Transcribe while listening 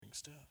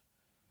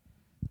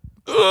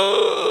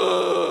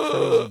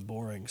Crazy,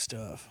 boring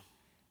stuff.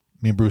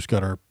 Me and Bruce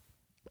got our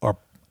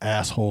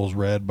assholes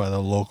read by the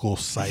local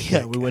psychic.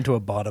 Yeah, we went to a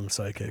bottom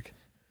psychic.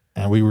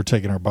 And we were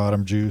taking our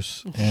bottom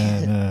juice,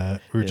 and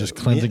we were just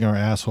cleansing our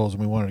assholes,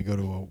 and we wanted to go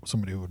to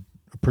somebody who would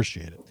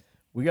appreciate it.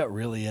 We got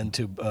really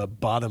into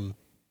bottom.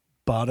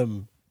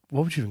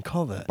 What would you even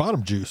call that?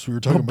 Bottom juice. We were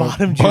talking about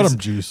bottom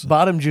juice.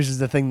 Bottom juice is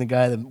the thing the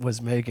guy that was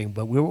making.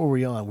 But what were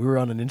we on? We were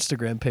on an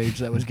Instagram page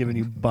that was giving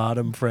you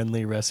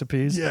bottom-friendly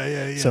recipes.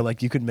 Yeah. So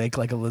like you could make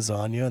like a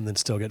lasagna and then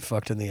still get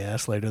fucked in the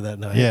ass later that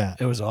night. Yeah.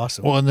 It was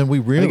awesome. Well, and then we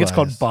I realized think it's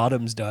called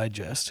Bottom's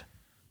Digest.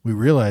 we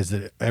realized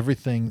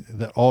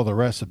that all the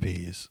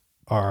recipes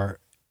are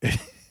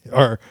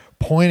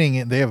pointing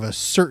in. They have a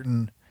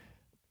certain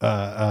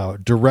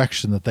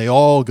direction that they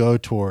all go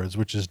towards,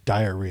 which is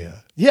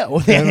diarrhea. Yeah,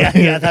 well,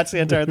 yeah, that's the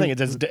entire thing.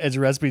 It's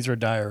recipes for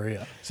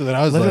diarrhea. So then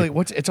I was Literally,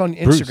 like, it's on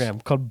Bruce.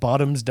 Instagram called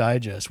Bottom's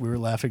Digest. We were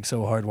laughing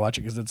so hard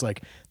watching because it's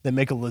like they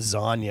make a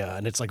lasagna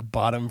and it's like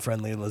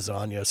bottom-friendly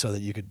lasagna so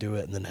that you could do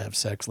it and then have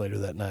sex later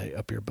that night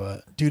up your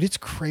butt. dude, it's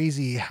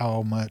crazy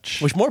how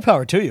much Which more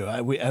power to you.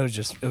 It was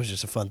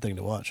just a fun thing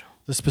to watch.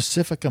 the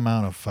specific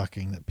amount of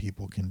fucking that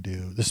people can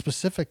do, the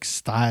specific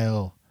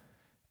style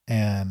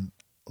and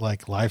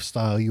like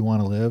lifestyle you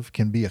want to live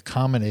can be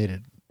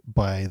accommodated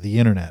by the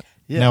internet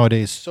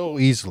nowadays so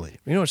easily.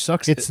 You know what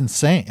sucks? It's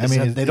insane. I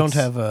mean, they don't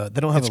have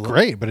it's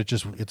great, but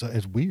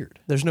it's weird.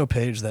 There's no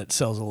page that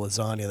sells a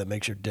lasagna that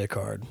makes your dick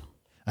hard.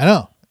 I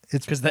know.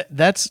 It's Because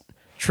that's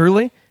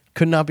truly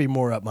could not be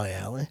more up my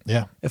alley.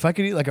 yeah. If I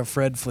could eat like a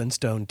Fred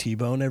Flintstone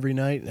T-bone every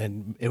night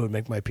and it would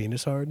make my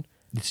penis hard,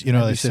 It's I'd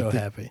they be said so that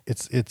happy.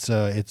 It's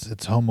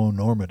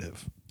homonormative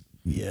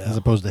Yeah, as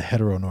opposed to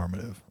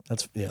heteronormative.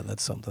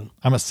 that's something.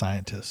 I'm a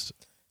scientist.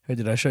 Hey,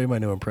 did I show you my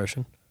new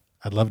impression?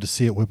 I'd love to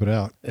see it whip it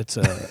out.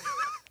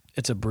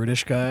 It's a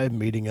British guy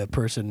meeting a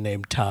person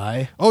named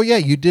Ty. Oh yeah,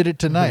 you did it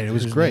tonight. It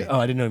was Whose great. name-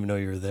 I didn't even know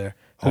you were there.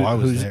 Oh, I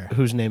was there.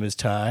 Whose name is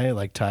Ty,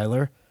 like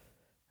Tyler,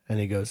 and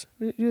he goes,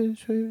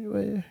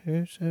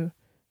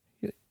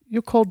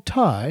 "You're called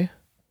Ty,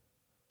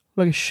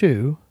 like a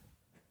shoe,"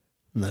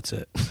 and that's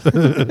it.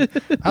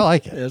 I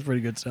like Yeah, it. that's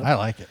pretty good stuff. I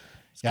like it.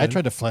 Yeah, I good.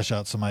 tried to flesh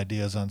out some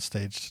ideas on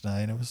stage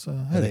tonight. It was I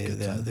had a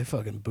good time. They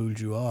fucking booed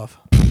you off.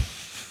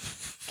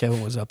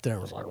 Kevin was up there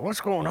and was like,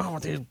 "What's going on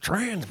with these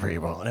trans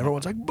people?" And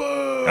everyone's like,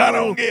 "Boo!" I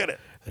don't get it.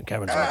 And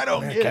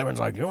Kevin's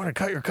like, "You want to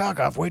cut your cock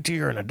off? Wait till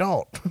you're an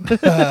adult."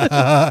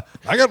 I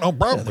got no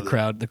problem with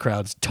The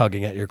crowd's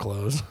tugging at your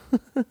clothes.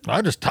 it.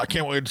 I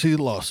can't wait to see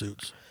the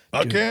lawsuits.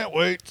 I can't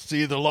wait to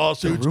see the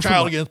lawsuits. roof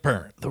Child of against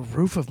parent. The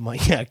roof of my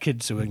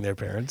kids suing their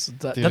parents.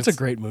 That's a it's-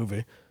 great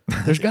movie.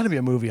 There's got to be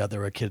a movie out there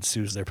where a kid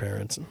sues their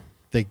parents.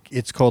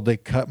 It's called "They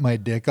Cut My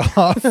Dick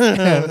Off."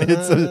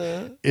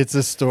 And it's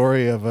a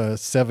story of a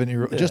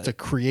 7-year-old, just a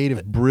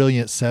creative,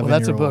 brilliant 7-year-old. Well,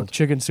 that's a book,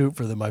 Chicken Soup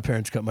for the My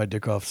Parents Cut My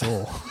Dick Off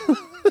Soul.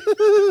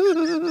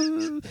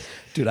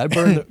 Dude, I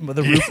burned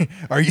the roof.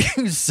 Are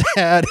you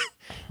sad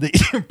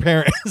that your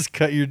parents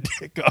cut your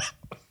dick off?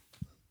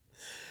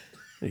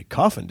 Are you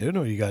coughing, dude?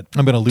 Or you got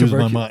I'm gonna lose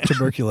my mind.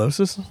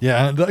 tuberculosis?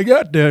 Yeah, I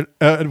got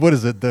that. What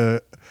is it?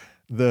 The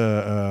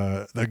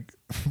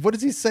what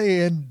does he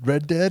say in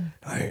Red Dead?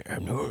 I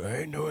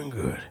ain't doing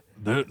good.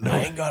 No. I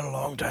ain't got a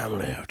long time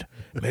left.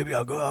 Maybe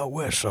I'll go out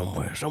west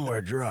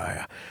somewhere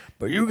dry.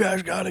 But you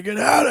guys got to get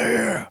out of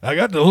here. I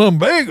got the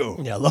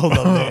lumbago. Yeah,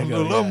 lumbago. The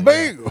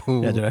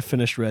lumbago. Yeah, dude, I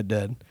finished Red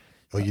Dead.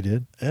 Oh, you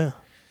did? Yeah.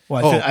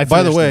 Well, I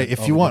by the finished way, it.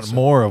 if you want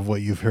more of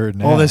what you've heard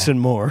now, all this and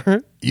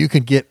more, you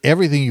can get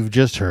everything you've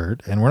just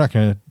heard, and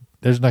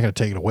there's not going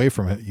to take it away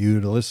from you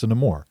to listen to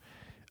more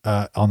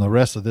on the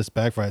rest of this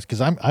Backfires.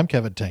 Because I'm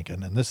Kevin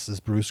Tinkin, and this is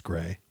Bruce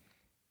Gray.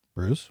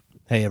 Bruce?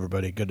 hey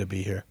everybody, good to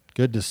be here.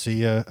 Good to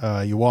see you.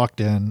 You walked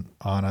in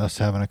on us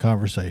having a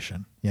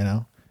conversation,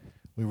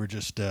 We were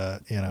just,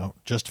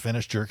 just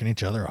finished jerking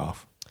each other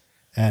off.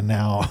 And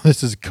now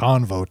this is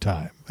convo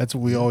time. That's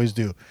what we always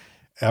do.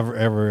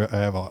 Ever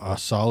have a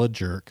solid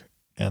jerk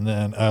and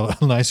then a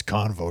nice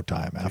convo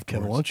time afterwards.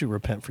 Kevin, why don't you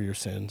repent for your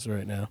sins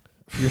right now?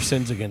 Your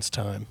sins against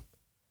time.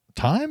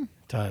 Time?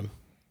 Time.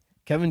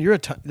 Kevin,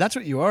 that's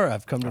what you are.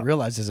 I've come to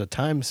realize is a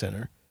time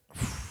sinner.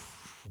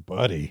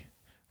 Buddy.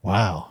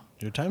 Wow.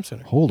 You're a time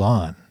sinner. Hold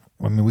on.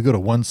 I mean, we go to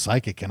one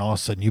psychic and all of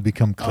a sudden you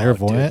become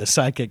clairvoyant. Oh, dude,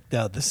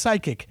 the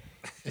psychic.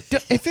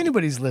 If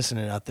anybody's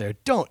listening out there,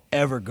 don't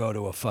ever go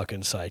to a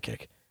fucking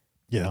psychic.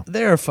 Yeah.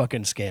 They're a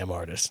fucking scam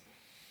artist.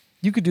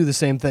 You could do the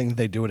same thing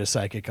they do at a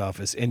psychic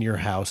office in your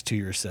house to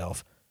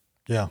yourself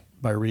Yeah.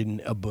 by reading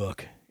a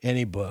book,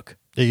 any book.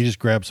 Yeah, you just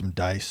grab some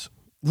dice.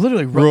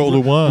 Literally Roll a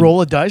one.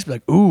 Roll a dice, be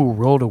like, ooh,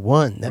 rolled a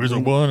one. There's a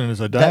one and there's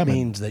a That diamond.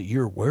 means that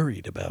you're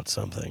worried about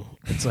something.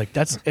 It's like,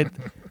 that's it.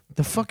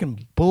 The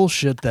fucking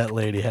bullshit that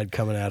lady had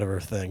coming out of her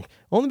thing.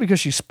 Only because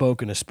she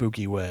spoke in a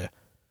spooky way.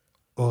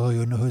 oh,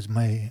 you know who's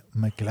my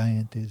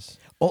client is.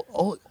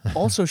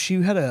 Also,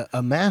 she had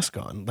a mask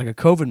on, like a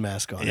COVID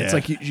mask on. It's Yeah.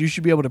 like you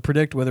should be able to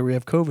predict whether we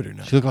have COVID or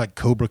not. She looked like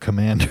Cobra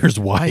Commander's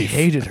wife. I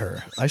hated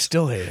her. I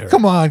still hate her.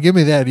 Come on, give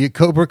me that. You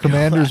Cobra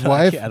Commander's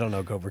wife? I don't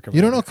know Cobra Commander.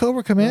 You don't know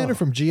Cobra Commander No.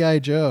 from G.I.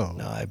 Joe?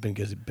 No, I've been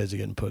busy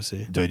getting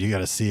pussy. Dude, you got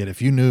to see it.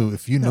 If you knew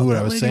No, what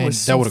that I was lady saying, was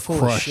that so would have full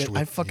of crushed. shit. with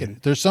I you. fucking-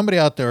 There's somebody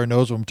out there who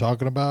knows what I'm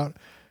talking about.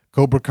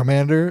 Cobra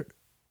Commander.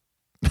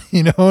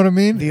 You know what I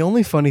mean? The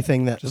only funny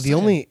thing that Just the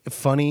saying. only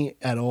funny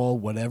at all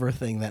whatever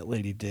thing that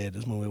lady did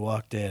is when we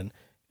walked in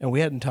and we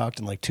hadn't talked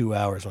in like 2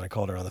 hours when I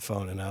called her on the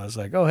phone and I was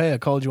like, "Oh hey, I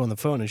called you on the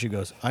phone," and she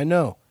goes, "I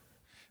know."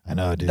 I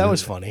know, dude. That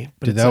was funny,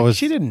 but Dude, it's that like, was-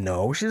 she didn't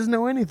know. She doesn't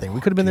know anything. We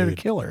could have been there to Dude.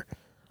 kill her.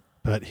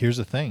 But here's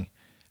the thing.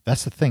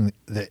 That's the thing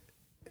that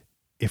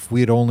if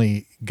we had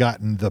only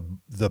gotten the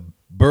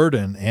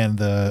burden and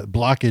the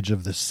blockage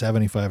of the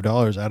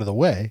 $75 out of the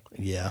way,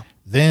 Yeah.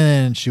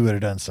 then she would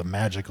have done some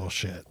magical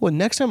shit. Well,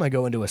 next time I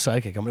go into a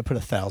psychic, I'm going to put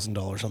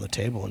 $1,000 on the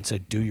table and say,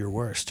 "Do your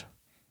worst."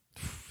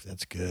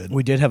 That's good.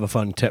 We did have a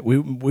fun.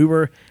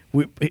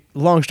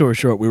 Long story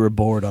short, we were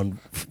bored on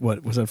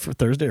what was that for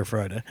Thursday or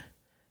Friday?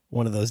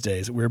 One of those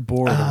days. We were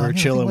bored and we no, I were think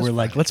it chilling. was We were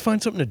like, Friday. let's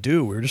find something to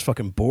do. We were just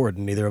fucking bored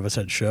and neither of us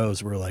had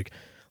shows. We were like,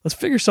 let's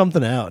figure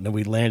something out. And then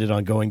we landed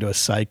on going to a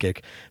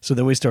psychic. So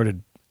then we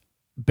started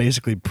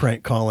basically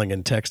prank calling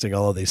and texting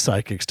all of these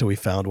psychics till we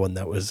found one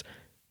that was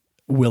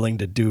willing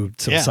to do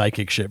some Yeah.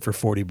 psychic shit for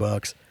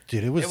 $40.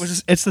 Dude,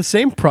 It's the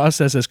same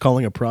process as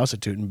calling a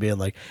prostitute and being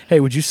like, "Hey,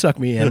 would you suck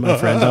me and my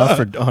friend off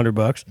for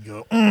 $100?"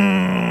 go,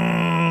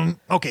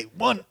 okay,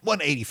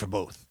 180 for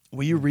both.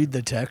 Will you read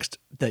the text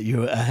that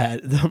you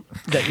had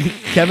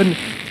Kevin?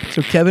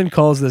 So Kevin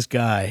calls this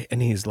guy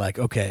and he's like,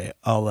 "Okay,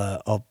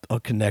 I'll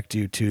connect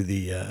you to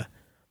the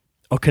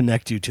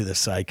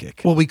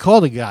psychic." Well, we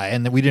called a guy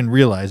and then we didn't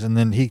realize, and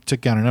then he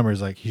took down a number.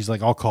 He's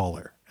like, I'll call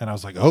her, and I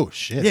was like, oh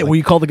shit. Yeah, Like, well,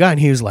 you called the guy and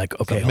he was like,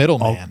 "Okay,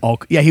 middleman.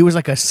 Yeah, he was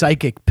like a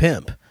psychic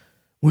pimp,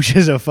 which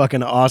is a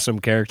fucking awesome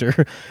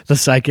character, the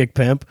psychic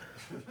pimp.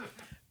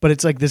 But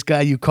it's like this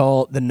guy, you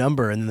call the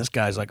number, and then this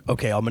guy's like,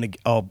 "Okay, I'll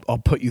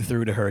put you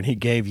through to her," and he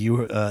gave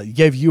you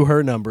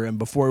her number, and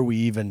before we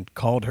even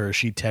called her,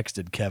 she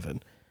texted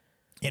Kevin.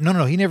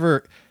 no, he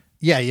never.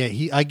 Yeah.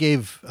 I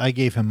gave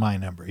him my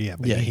number. Yeah,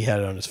 but Yeah, he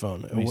had it on his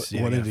phone. me What, see,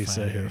 I what did gotta he find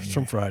say it here? here, It's yeah.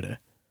 from Friday.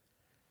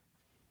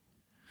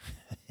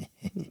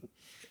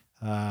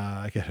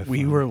 I got.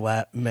 We were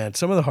man.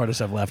 Some of the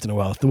hardest I've laughed in a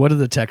while. What did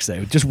the text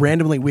say? Just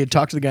randomly, we had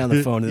talked to the guy on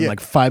the phone, and then Yeah. like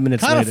 5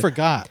 minutes kind of later,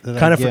 forgot.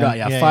 kind of forgot.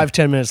 Yeah,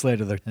 5-10 minutes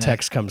later, the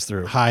text comes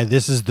through. Hi,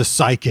 this is the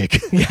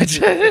psychic. Yeah,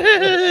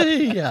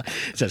 yeah.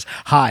 It says,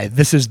 "Hi,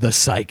 this is the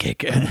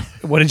psychic." And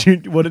what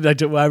did I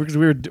do? Well, because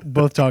we were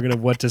both talking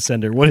of what to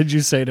send her. What did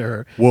you say to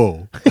her?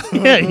 Whoa.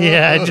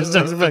 Yeah, I just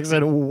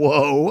said,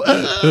 "Whoa,"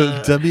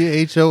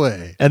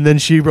 WHOA. and then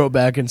she wrote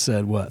back and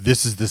said, "What?"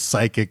 This is the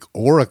psychic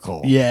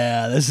oracle.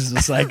 Yeah, this is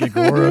the psychic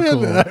And oracle.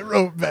 then I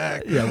wrote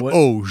back. Yeah, what-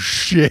 Oh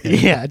shit.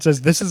 Yeah, it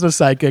says, "This is the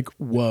psychic."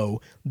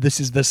 Whoa, this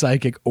is the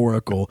psychic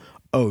oracle.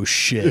 Oh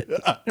shit.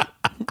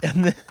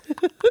 and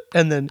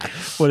then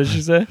what did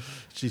she say?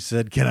 She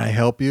said, "Can I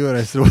help you?" And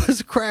I said,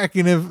 "What's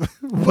cracking?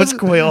 What's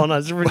going on? I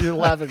was really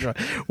laughing.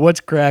 What's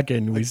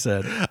cracking? We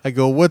said. I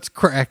go, "What's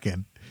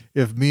cracking?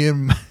 If me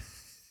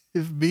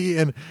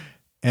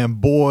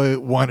and boy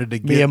wanted to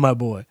get Me and my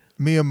boy.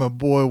 me and my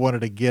boy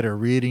wanted to get a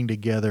reading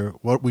together,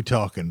 what we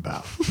talking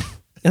about?"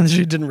 And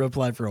she didn't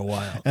reply for a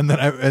while. And then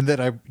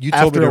you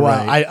told After me a to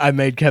while, write. I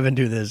made Kevin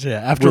do this. Yeah.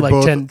 After We're like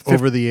both 10,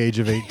 over the age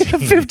of 18.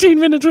 15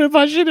 minutes went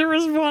by, she didn't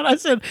respond. I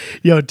said,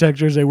 "Yo, text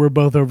her, say we're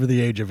both over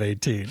the age of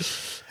 18.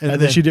 And then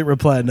then- she didn't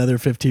reply another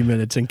 15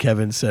 minutes. And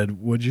Kevin said,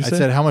 "What'd you I say?"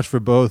 said, "How much for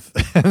both?"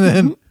 And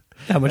then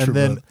 "How much for and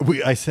then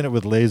both?" I sent it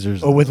with lasers.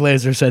 Oh, with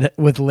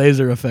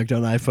laser effect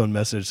on iPhone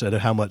message said,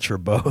 "How much for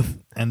both?"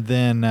 And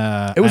then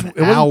It wasn't-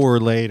 an hour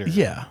later,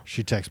 Yeah.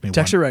 she texted me.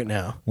 Text her right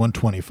now.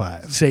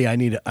 125. Say, I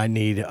need.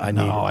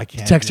 No, I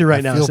can't. Text her right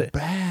I now. feel Say,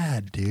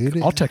 bad, dude.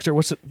 I'll text her.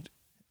 What's it?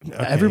 here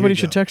Everybody you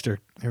should go. text her.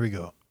 Here we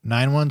go.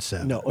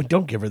 917. No,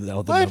 don't give her the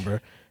What?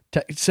 number.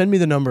 Send me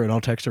the number and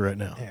I'll text her right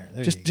now. There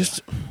just you go.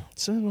 just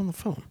send it on the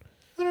phone.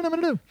 I don't know what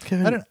I'm gonna do.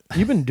 Kevin, I don't,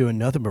 you've been doing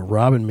nothing but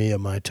robbing me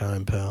of my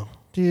time, pal.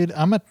 dude,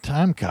 I'm a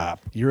time cop.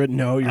 You're I'm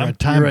a a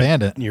time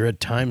bandit. You're a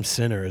time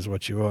sinner, is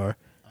what you are.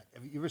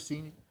 Have you ever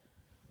seen?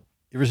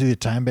 You ever see the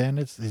Time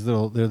Bandits?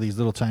 They're these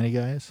little tiny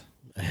guys,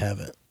 I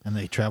haven't. and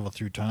they travel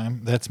through time.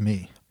 That's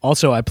me,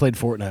 Also, I played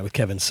Fortnite with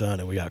Kevin's son,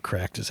 and we got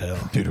cracked as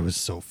hell. dude. It was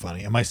so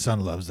funny, and my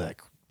son loves that.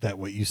 That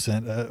what you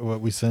sent,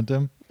 what we sent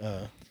him,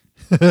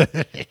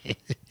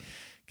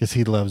 because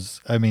he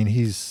loves. I mean,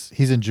 he's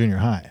in junior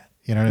high.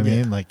 You know what I Yeah.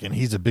 mean? Like, and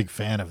he's a big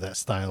fan of that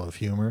style of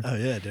humor. Oh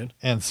yeah, dude.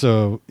 And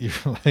so you're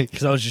like,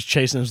 Because I was just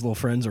chasing his little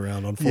friends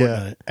around on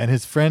Fortnite. yeah. And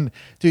his friend,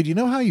 dude, you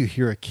know how you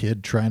hear a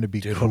kid trying to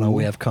be Dude, cool? hold on.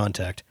 We have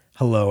contact.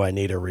 Hello, I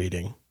need a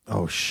reading.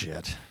 Oh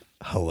shit.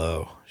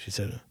 Hello, she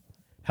said.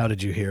 How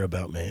did you hear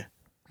about me?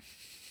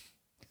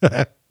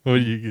 What do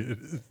you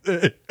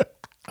get?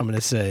 I'm gonna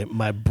say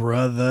my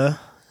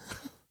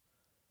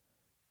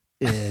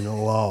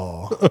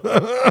brother-in-law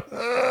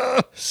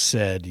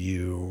said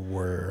you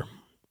were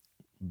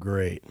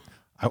great.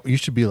 You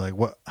should be like,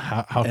 what?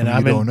 How come And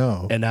you don't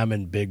know? And I'm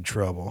in big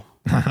trouble.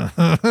 Say,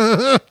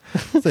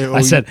 oh,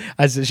 I said,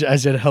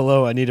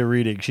 hello, I need a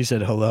reading. She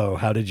said, hello,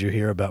 how did you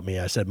hear about me?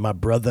 I said, my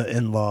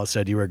brother-in-law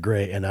said you were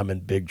great and I'm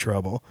in big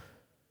trouble.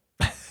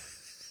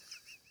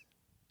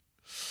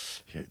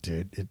 yeah,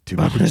 dude, I'm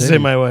going to say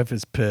my wife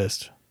is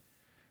pissed.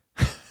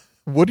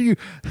 what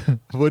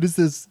is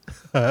this?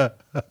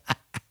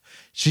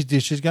 She's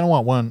going to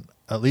want one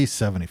at least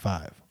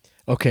 75.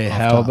 Okay,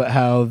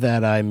 how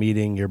that I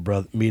meeting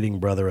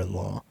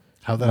brother-in-law.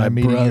 How that I'm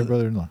meeting your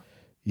brother-in-law.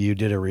 You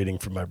did a reading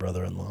for my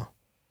brother-in-law.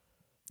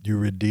 You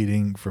were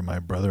reading for my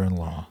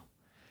brother-in-law.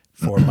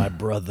 For my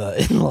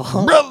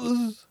brother-in-law.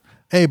 Brothers.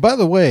 Hey, by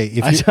the way,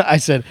 I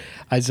said,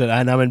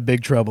 and I'm in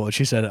big trouble. And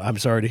she said, I'm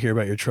sorry to hear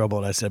about your trouble.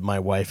 And I said, my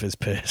wife is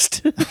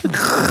pissed.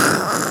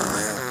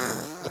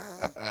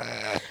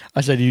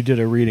 I said, you did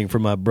a reading for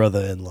my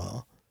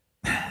brother-in-law.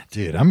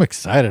 Dude, I'm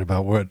excited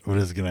about what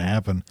is going to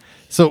happen.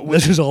 So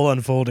this is all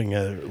unfolding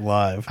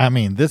live. I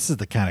mean, this is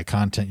the kind of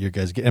content you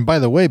guys get. And by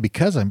the way,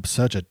 because I'm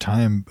such a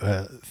time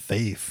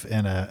thief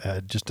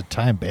and just a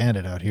time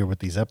bandit out here with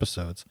these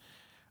episodes,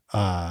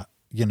 you're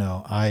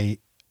going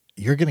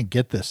to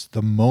get this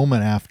the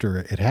moment after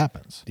it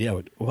happens.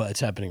 Yeah, well,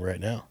 it's happening right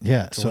now.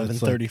 Yeah, it's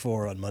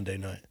 11:34 on Monday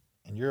night.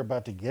 And you're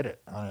about to get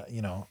it.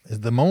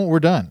 The moment we're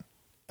done,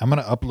 I'm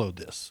going to upload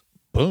this.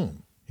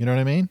 Boom. You know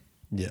what I mean?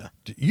 Yeah.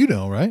 You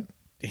know, right?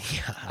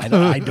 Yeah, I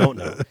don't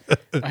know.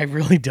 I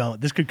really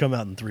don't. This could come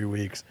out in 3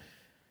 weeks.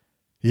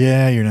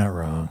 Yeah, you're not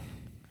wrong.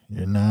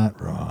 You're not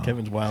wrong.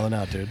 Kevin's wilding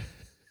out, dude.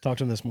 Talked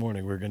to him this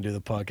morning. We were going to do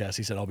the podcast.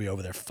 He said, I'll be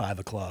over there 5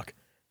 o'clock.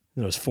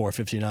 It was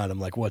 4:59. I'm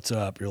like, what's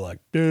up? You're like,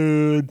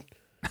 dude.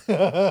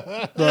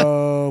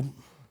 Bro.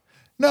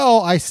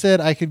 No, I said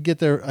I could get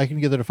there. I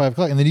can get there at 5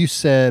 o'clock. And then you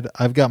said,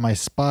 I've got my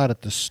spot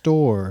at the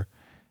store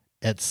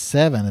at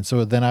 7. And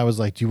so then I was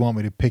like, do you want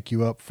me to pick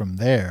you up from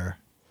there?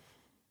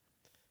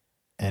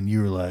 And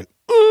you were like,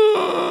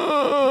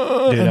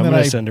 dude, I'm going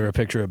to send her a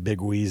picture of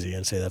Big Wheezy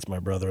and say that's my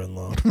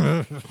brother-in-law.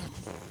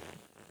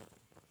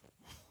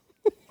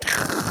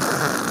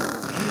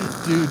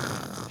 Dude,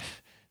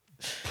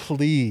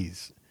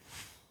 please.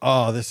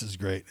 Oh, this is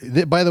great.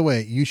 By the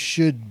way, you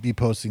should be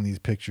posting these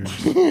pictures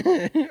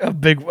to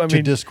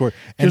Discord.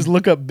 And just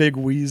look up Big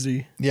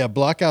Wheezy. Yeah,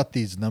 block out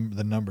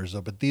the numbers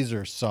though, but these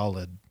are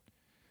solid.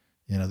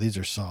 These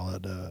are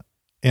solid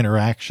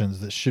interactions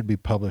that should be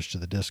published to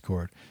the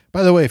Discord.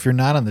 By the way, if you're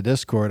not on the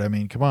Discord, I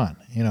mean, come on.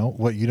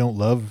 What, you don't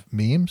love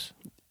memes?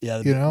 Yeah,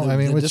 the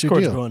what's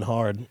Discord's your deal? going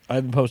hard. I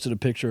haven't posted a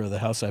picture of the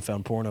house I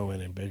found porno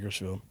in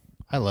Bakersfield.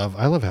 I love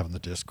having the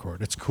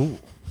Discord. It's cool.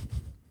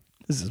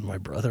 This is my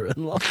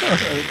brother-in-law.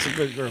 It's a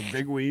picture of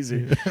Big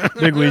Wheezy.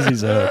 Big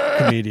Wheezy's a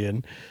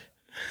comedian.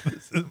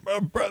 This is my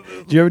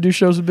brother. Do you ever do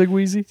shows with Big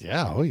Wheezy?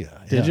 Yeah. Oh yeah.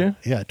 Did you?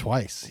 Yeah,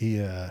 twice. He's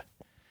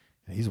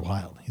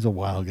wild. He's a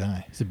wild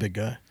guy. He's a big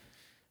guy.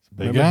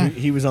 Big guy.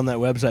 He was on that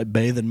website,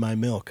 Bathe in My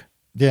Milk.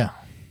 Yeah.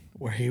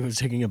 Where he was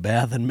taking a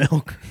bath in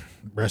milk.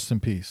 Rest in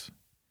peace.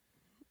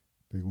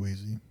 Big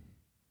Wheezy.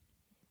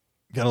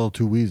 Got a little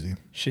too wheezy.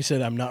 She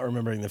said, I'm not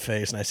remembering the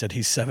face. And I said,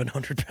 he's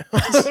 700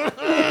 pounds.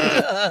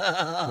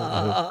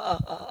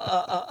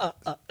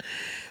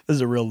 This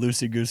is a real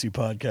loosey-goosey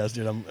podcast,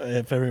 dude.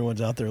 If everyone's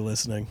out there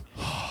listening.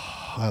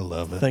 I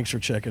love it. Thanks for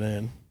checking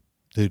in.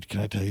 Dude, can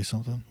I tell you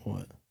something?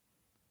 What?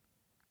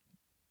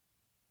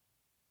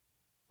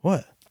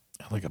 What?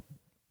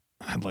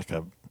 I had like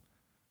a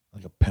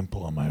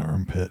pimple on my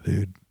armpit,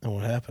 dude. And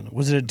what happened?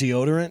 Was it a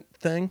deodorant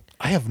thing?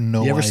 I have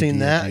no idea. You ever seen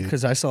that?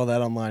 Because I saw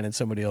that online and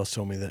somebody else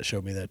showed me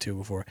that too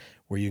before,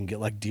 where you can get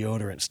like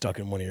deodorant stuck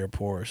in one of your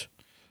pores.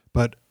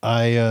 But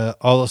I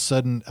all of a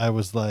sudden I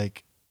was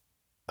like,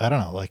 I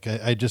don't know, like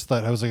I just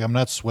thought, I was like, I'm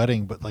not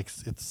sweating, but like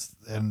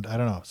and I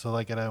don't know. So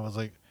like, and I was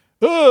like,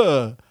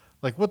 ugh!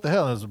 Like what the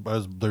hell? I was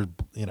there,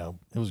 it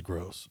was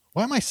gross.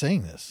 Why am I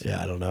saying this?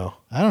 Yeah, I don't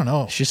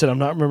know. She said, I'm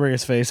not remembering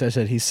his face. I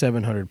said, he's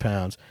 700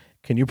 pounds.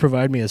 Can you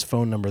provide me his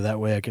phone number?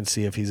 That way I can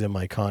see if he's in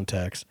my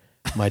contacts.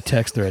 My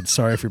text thread.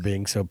 Sorry for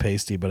being so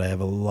pasty, but I have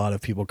a lot of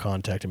people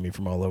contacting me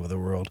from all over the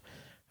world.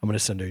 I'm going to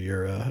send her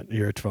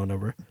your phone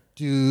number.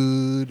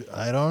 Dude,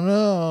 I don't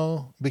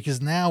know.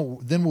 Because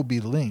then we'll be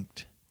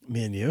linked.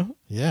 Me and you?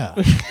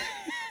 Yeah.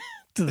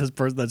 To this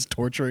person that's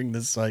torturing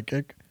this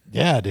psychic?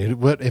 Yeah,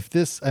 dude. What if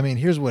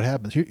here's what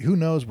happens. Who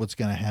knows what's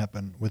going to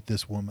happen with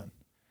this woman?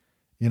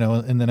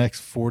 In the next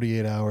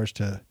 48 hours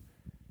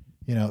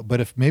but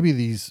if maybe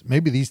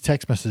these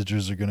text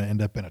messages are going to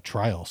end up in a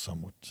trial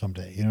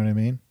someday. You know what I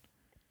mean?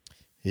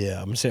 Yeah,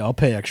 I'm going to say I'll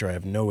pay extra. I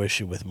have no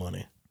issue with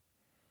money.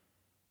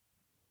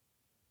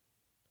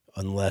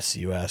 Unless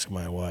you ask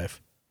my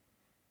wife.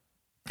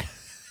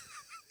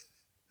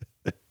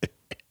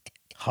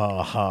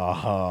 Ha, ha,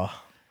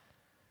 ha.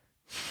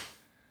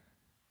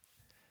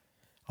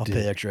 I'll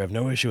pay extra. I have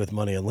no issue with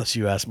money unless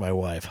you ask my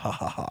wife. Ha,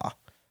 ha, ha.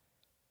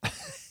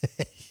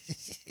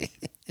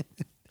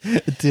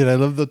 Dude, I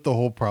love that the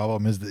whole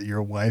problem is that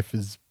your wife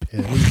is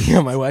pissed. Yeah,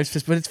 my wife's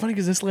pissed. But it's funny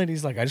because this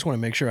lady's like, I just want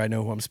to make sure I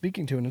know who I'm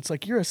speaking to. And it's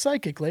like, you're a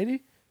psychic,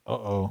 lady.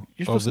 Uh-oh.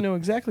 You're supposed to know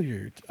exactly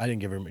your. I didn't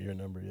give her your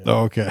number yet.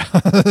 Oh, okay.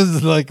 This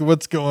is like,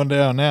 what's going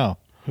down now?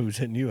 Who's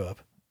hitting you up?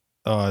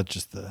 Oh, it's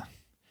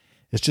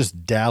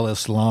just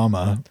Dallas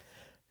Llama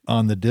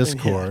on the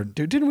Discord. Yeah.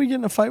 Dude, didn't we get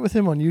in a fight with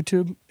him on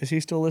YouTube? Is he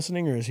still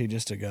listening, or is he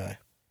just a guy?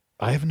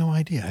 I have no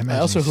idea. I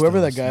also,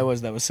 whoever that guy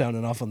was that was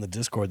sounding off on the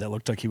Discord, that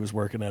looked like he was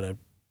working at a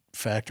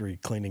factory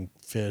cleaning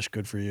fish.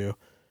 Good for you.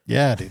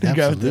 Yeah, dude. The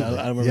guy with Absolutely.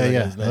 I don't remember that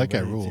guy's name, That guy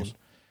but he rules. seemed-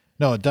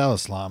 No,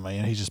 Dallas Llama,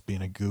 he's just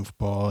being a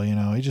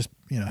goofball, He's just,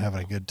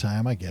 having a good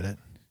time. I get it.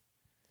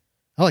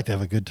 I like to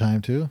have a good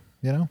time too,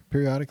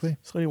 periodically.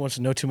 This lady wants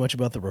to know too much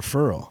about the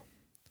referral.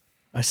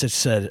 She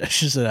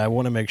said, I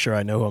want to make sure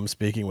I know who I'm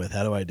speaking with.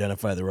 How do I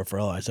identify the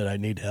referral? I said, I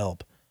need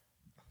help.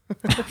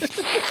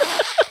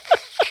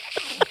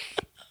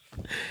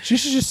 She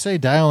should just say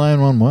dial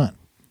 911.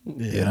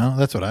 Yeah.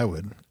 That's what I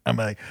would. I'm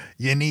like,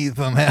 you need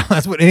some help.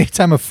 That's what,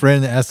 anytime a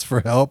friend asks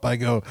for help, I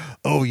go,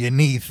 oh, you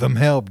need some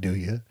help, do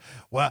you?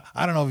 Well,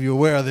 I don't know if you're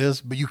aware of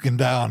this, but you can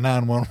dial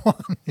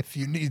 911 if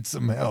you need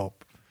some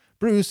help.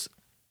 Bruce,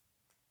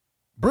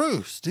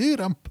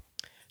 dude,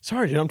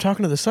 Sorry, dude. I'm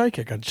talking to the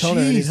psychic. I'm telling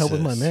her I need help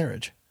with my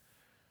marriage.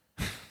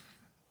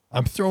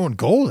 I'm throwing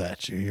gold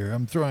at you here.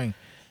 I'm throwing,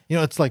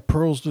 it's like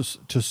pearls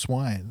to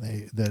swine.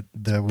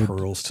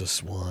 Pearls to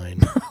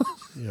swine.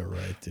 You're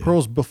right, dude.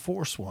 Pearls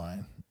before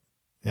swine.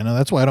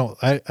 That's why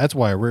that's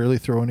why I rarely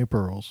throw any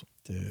pearls.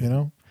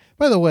 Dude.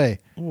 By the way,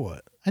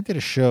 What? I did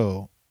a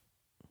show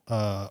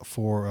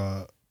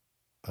for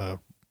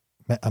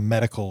a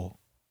medical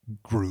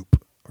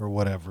group or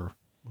whatever.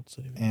 What's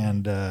that even mean?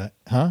 And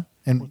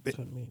and What's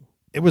that mean?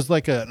 it was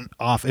like I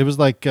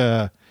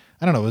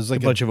don't know, it was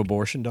like A bunch of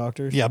abortion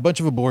doctors? a bunch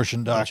of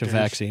abortion A bunch doctors. of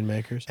vaccine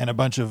makers? And a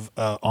bunch of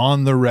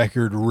on the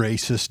record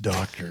racist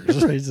doctors.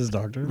 Racist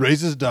doctors?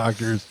 Racist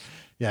doctors.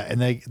 Yeah,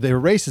 and they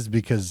were racist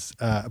because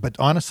but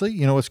honestly,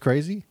 you know what's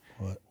crazy?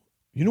 What?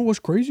 You know what's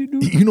crazy,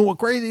 dude? You know what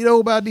crazy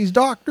about these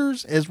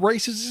doctors? As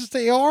racist as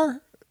they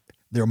are,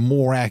 they're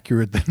more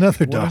accurate than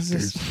other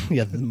doctors.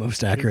 Yeah, the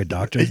most accurate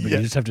doctors, but Yeah.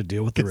 you just have to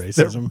deal with the They're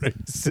racism.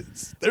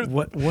 racist.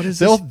 What is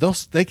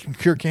this? They can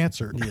cure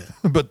cancer, Yeah.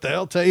 but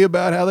they'll tell you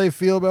about how they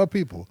feel about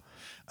people.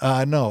 So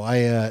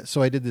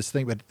I did this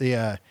thing, but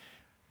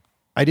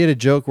I did a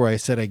joke where I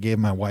said I gave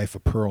my wife a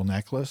pearl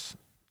necklace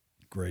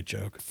Great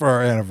joke. for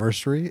our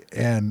anniversary,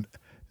 and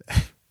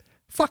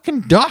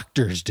fucking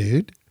doctors,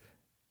 dude,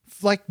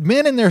 like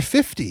men in their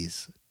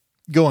 50s,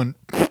 going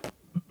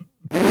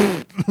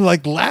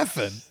like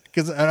laughing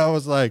and I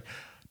was like,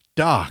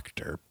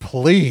 doctor,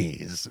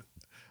 please.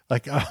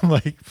 Like, I'm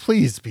like,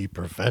 please be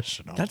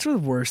professional. That's the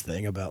worst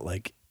thing about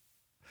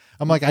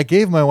I'm like, I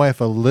gave my wife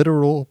a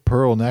literal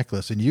pearl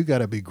necklace, and you got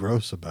to be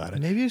gross about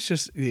it. maybe it's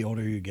just the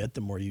older you get,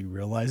 the more you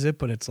realize it,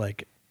 but it's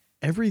like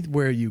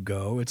everywhere you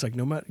go, it's like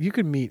no matter, you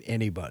could meet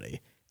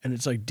anybody and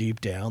it's like deep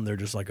down, they're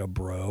just like a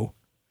bro.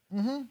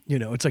 Mm-hmm.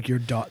 It's like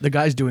the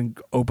guy's doing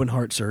open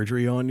heart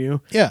surgery on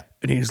you. Yeah.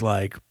 And he's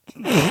like,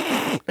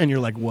 and you're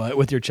like, what?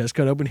 With your chest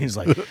cut open? He's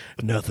like,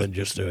 nothing,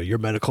 just your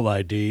medical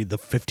ID, the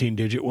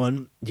 15-digit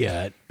one.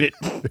 Yeah,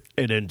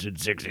 it ends in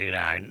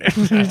 69.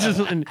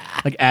 And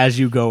like as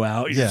you go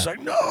out, you're just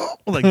like, no.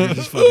 Like you're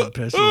just fucking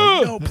pissed. You're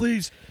like, no,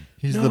 please.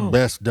 He's no. the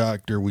best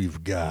doctor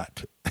we've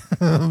got,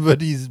 but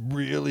he's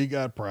really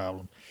got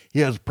problems.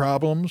 He has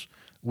problems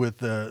with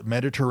the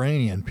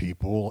Mediterranean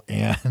people,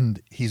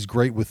 and he's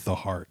great with the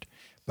heart,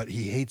 but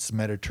he hates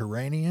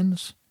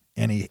Mediterraneans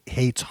and he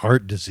hates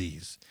heart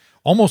disease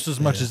almost as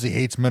much as he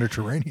hates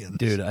Mediterraneans.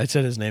 Dude, I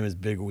said his name is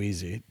Big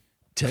Wheezy.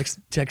 Text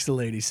the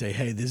lady, say,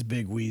 hey, this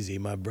Big Wheezy,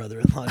 my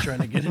brother-in-law trying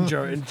to get in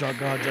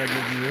contact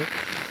with you.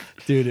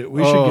 Dude,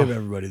 we should give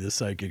everybody the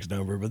psychic's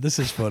number, but this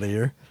is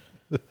funnier.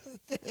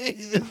 Hey,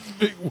 this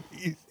Big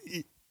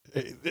Wheezy.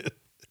 Hey, this.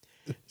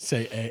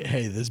 Say,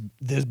 hey,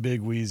 this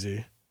Big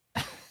Wheezy.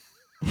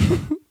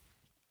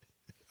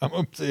 I'm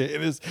gonna say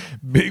it is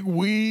Big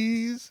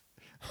Wheeze.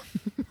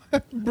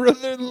 My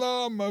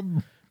brother-in-law,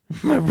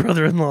 My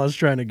brother-in-law is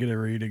trying to get a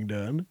reading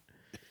done.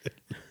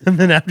 And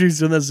then after he's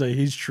done that, say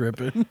he's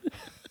tripping.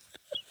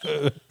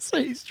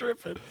 Say he's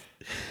tripping.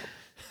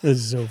 This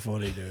is so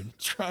funny, dude.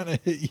 trying to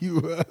hit you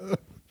up.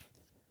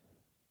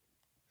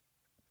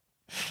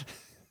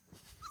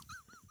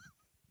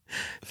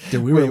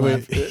 Dude, we were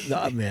Wait. laughing.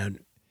 Nah, man.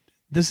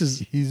 This is...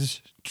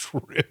 He's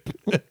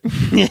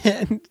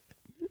tripping.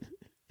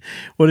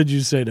 What did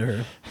you say to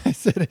her? I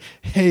said,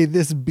 hey,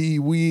 this B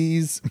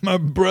Weeze, my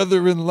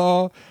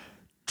brother-in-law,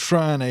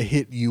 trying to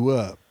hit you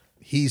up.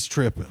 He's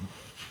tripping.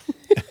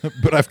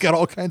 But I've got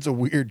all kinds of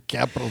weird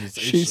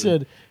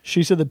capitalization.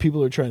 She said that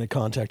people are trying to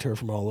contact her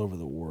from all over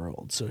the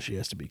world, so she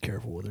has to be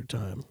careful with her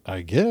time.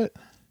 I get it.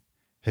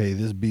 Hey,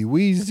 this B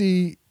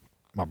Weezy,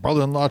 my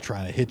brother-in-law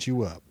trying to hit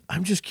you up.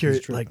 I'm just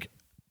curious, like,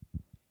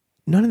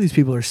 none of these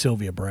people are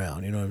Sylvia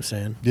Brown, you know what I'm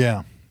saying?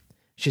 Yeah.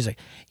 She's like,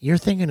 you're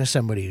thinking of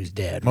somebody who's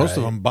dead, Most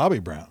of them Bobby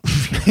Brown.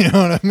 You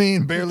know what I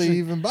mean? Barely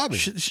even Bobby.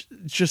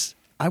 Just,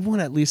 I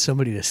want at least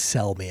somebody to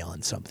sell me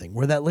on something.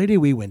 Where that lady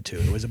we went to,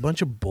 it was a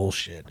bunch of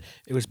bullshit.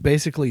 It was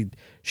basically,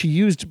 she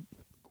used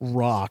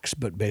rocks,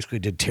 but basically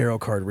did tarot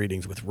card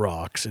readings with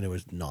rocks, and it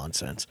was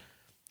nonsense.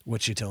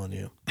 What's she telling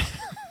you?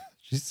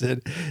 She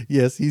said,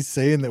 yes, he's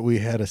saying that we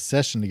had a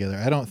session together.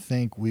 I don't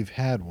think we've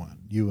had one,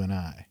 you and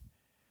I.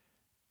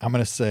 I'm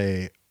going to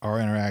say our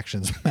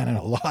interactions meant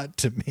a lot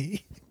to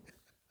me.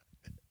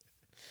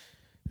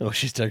 Oh,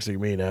 she's texting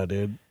me now,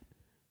 dude.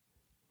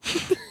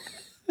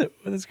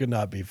 This could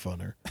not be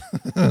funner.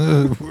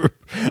 I'm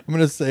going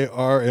to say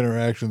our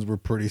interactions were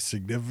pretty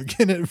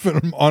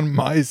significant on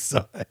my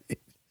side.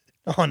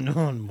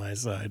 On my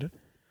side.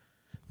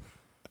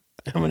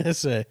 I'm going to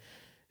say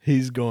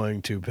he's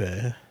going to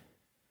pay.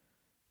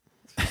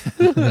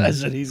 I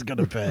said he's going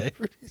to pay.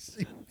 Pretty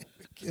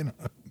significant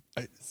on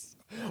my side.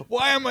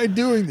 Why am I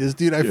doing this,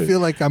 dude? I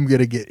feel like I'm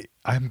gonna get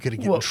in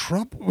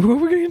trouble.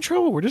 We're getting in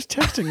trouble. We're just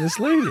texting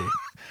this lady.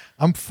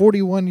 I'm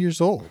 41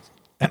 years old,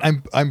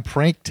 and I'm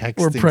prank texting.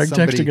 We're prank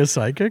somebody texting a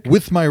psychic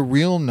with my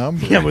real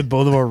number. Yeah, with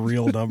both of our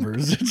real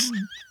numbers. It's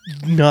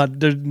not.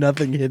 There's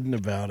nothing hidden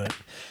about it.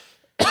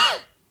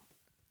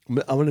 I'm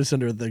gonna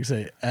send her a thing.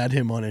 Say, add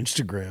him on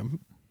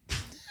Instagram.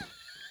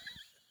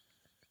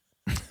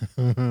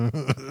 Big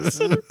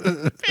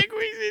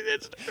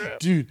Weezy's Instagram,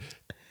 dude.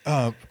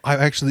 I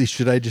actually,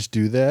 should I just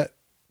do that?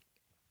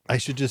 I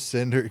should just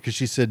send her, because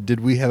she said,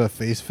 did we have a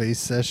face-to-face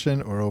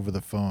session or over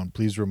the phone?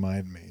 Please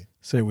remind me.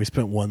 Say we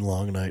spent one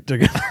long night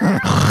together.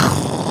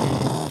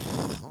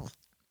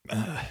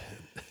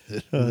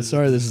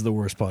 Sorry, this is the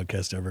worst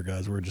podcast ever,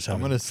 guys. We're just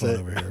having fun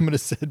over here. I'm gonna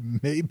say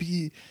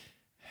maybe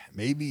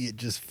it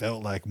just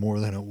felt like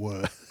more than it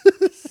was.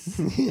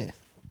 Yeah.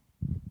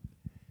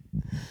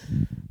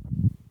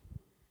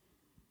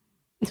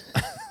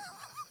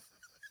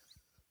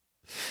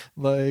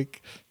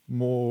 Like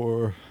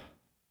more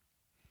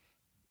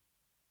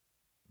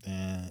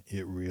than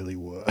it really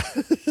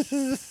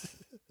was.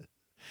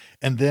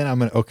 And then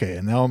here's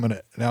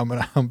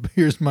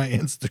my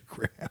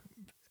Instagram.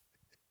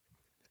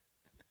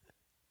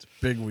 It's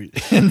Big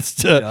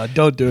Weezy.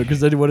 Don't do it, because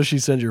then what if she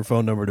sends your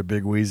phone number to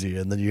Big Weezy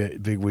and then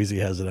Big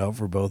Weezy has it out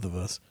for both of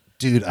us?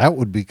 Dude, that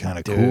would be kind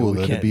of cool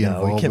to be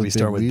involved. We can't with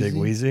start with Big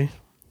Weezy.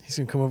 He's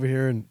gonna come over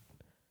here and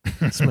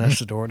smash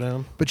the door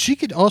down. But she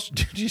could also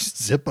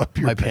just zip up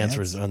your pants. My pants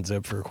were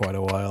unzipped for quite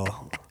a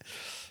while.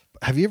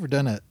 Have you ever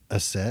done a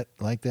set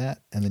like that?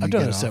 And then I've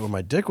done a set where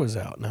my dick was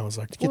out, and I was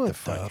like, get the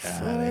fuck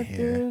out of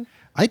here.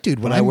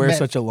 When I wear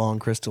such a long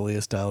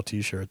Crystalia style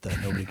T-shirt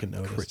that nobody can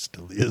notice.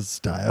 Crystalia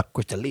style.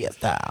 Crystalia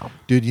style.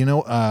 Dude, you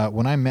know,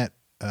 when I met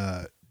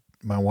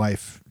my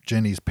wife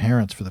Jenny's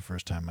parents for the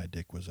first time, my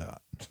dick was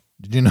out.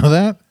 Did you know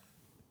that?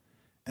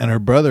 And her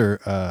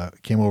brother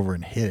came over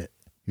and hit it.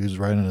 He was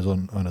riding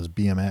on his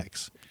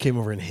BMX. Came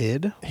over and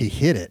hid? He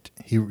hit it.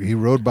 He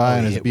rode by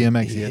on his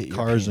BMX. He had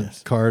cards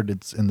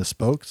in the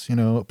spokes,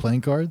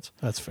 playing cards.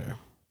 That's fair.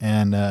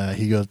 And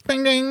he goes,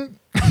 bing, ding.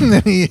 And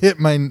then he hit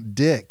my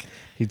dick.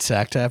 He'd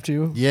sack tapped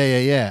you?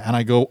 Yeah. And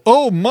I go,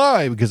 oh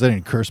my, because I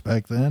didn't curse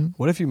back then.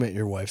 What if you met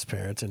your wife's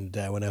parents and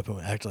dad went up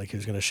and acted like he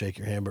was going to shake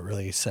your hand, but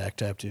really he sack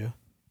tapped you?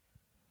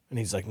 And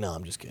he's like, no,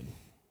 I'm just kidding.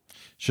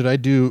 Should I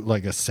do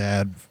like a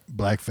sad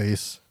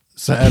blackface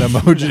sad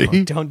emoji?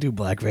 No, don't do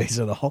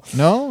blackface at all.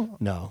 No?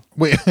 No.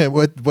 Wait,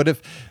 what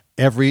if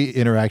every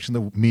interaction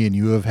that me and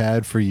you have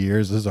had for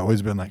years has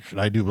always been like, should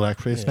I do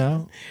blackface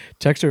now?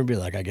 Text her and be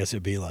like, I guess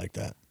it'd be like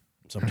that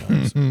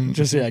sometimes.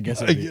 Just say, I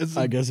guess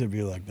it'd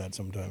be like that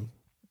sometimes.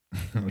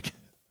 Okay.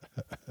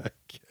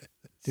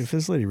 Dude, if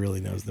this lady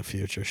really knows the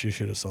future, she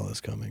should have saw this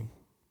coming.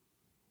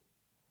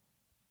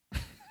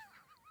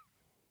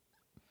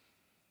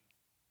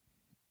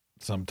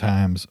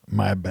 Sometimes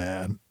my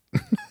bad.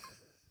 This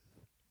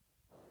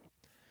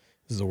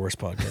is the worst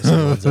podcast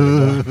anyone's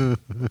ever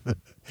done.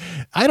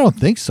 I don't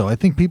think so. I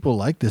think people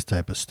like this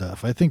type of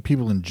stuff. I think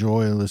people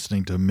enjoy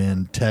listening to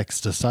men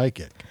text a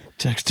psychic.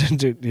 Text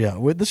into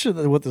what this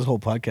whole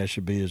podcast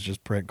should be is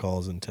just prank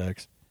calls and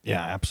text.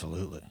 Yeah,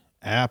 absolutely.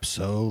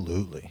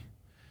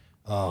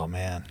 Oh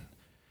man.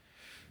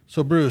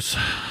 So Bruce,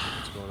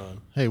 what's going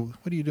on? Hey,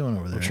 what are you doing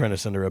over there? I'm trying to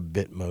send her a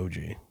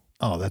Bitmoji.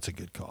 Oh, that's a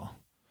good call.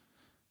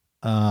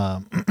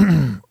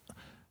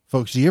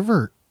 Folks, have you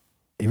ever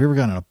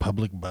gotten on a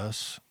public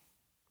bus?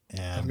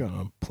 And I've gotten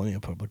on plenty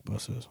of public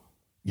buses.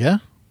 Yeah?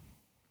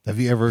 Have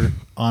you ever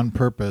on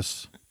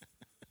purpose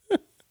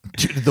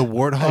the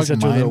warthog I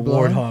sent her the mind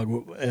blown?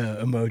 warthog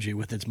emoji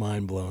with its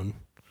mind blown.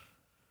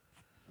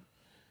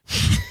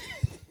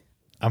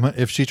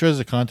 If she tries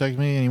to contact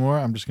me anymore,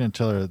 I'm just going to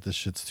tell her that this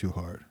shit's too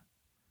hard.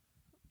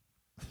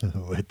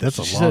 Wait, that's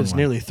a long one. She said it's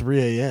nearly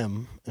 3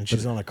 a.m. and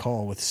she's on a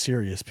call with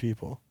serious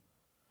people.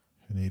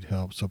 I need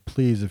help. So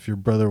please, if your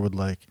brother would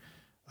like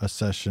a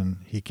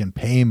session, he can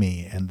pay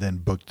me and then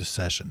book the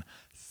session.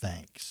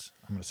 Thanks.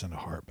 I'm going to send a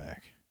heart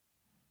back.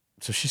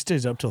 So she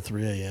stays up till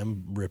 3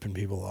 a.m. ripping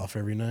people off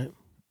every night?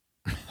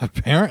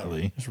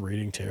 Apparently. Just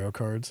reading tarot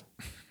cards.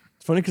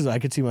 It's funny because I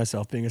could see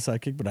myself being a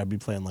psychic, but I'd be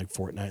playing like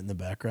Fortnite in the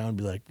background and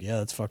be like, yeah,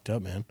 that's fucked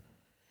up, man.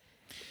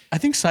 I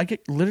think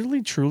psychic,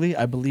 literally, truly,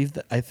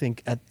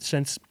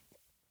 since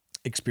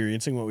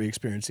experiencing what we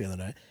experienced the other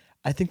night,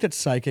 I think that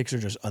psychics are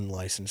just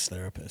unlicensed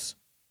therapists,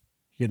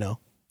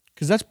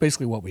 Because that's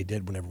basically what we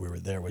did whenever we were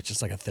there, which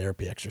is like a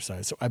therapy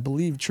exercise. So I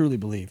truly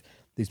believe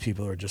these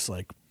people are just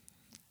like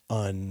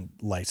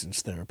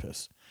unlicensed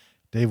therapists.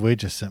 Dave Wade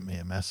just sent me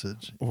a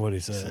message. What he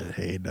He said? said,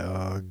 "Hey,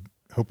 dog.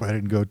 Hope I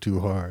didn't go too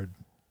hard."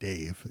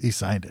 Dave. He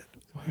signed it.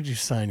 Why would you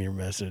sign your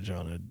message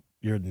on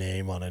your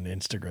name on an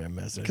Instagram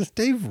message? Because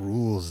Dave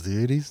rules,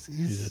 dude. He's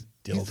He's a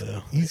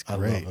dildo. He's I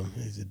great. love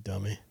him. He's a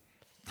dummy.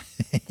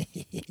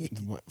 He's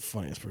the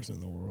funniest person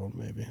in the world,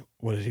 maybe.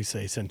 What did he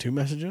say? He sent 2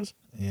 messages?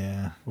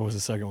 Yeah. What was the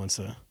second one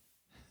say?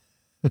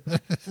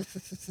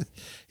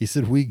 He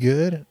said, "We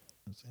good?"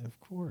 I said, "Of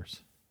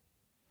course."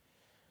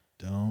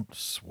 Don't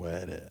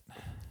sweat it.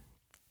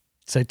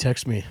 Say,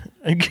 text me.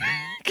 And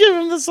give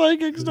him the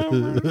psychic's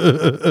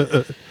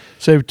number.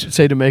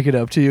 say to make it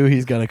up to you,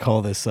 he's got to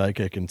call this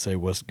psychic and say,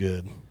 what's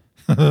good?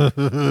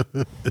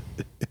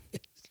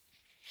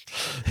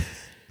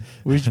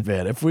 We should,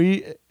 man. If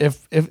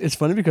it's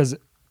funny because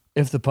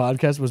if the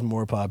podcast was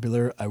more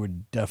popular, I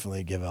would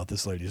definitely give out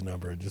this lady's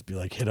number and just be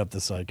like, hit up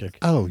the psychic.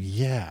 Oh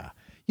yeah.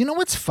 You know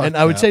what's fucked And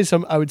I would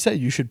up? I would say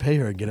you should pay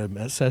her and get a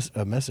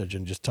message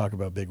and just talk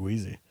about Big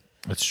Wheezy.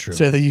 That's true.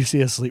 Say that you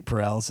see a sleep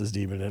paralysis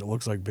demon and it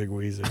looks like Big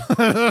Wheezy.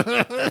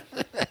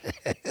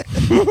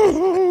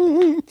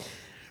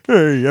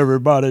 Hey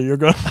everybody, you're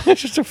going.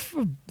 It's just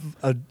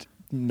a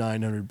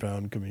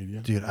 900-pound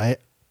comedian. Dude,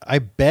 I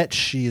bet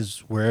she is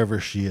wherever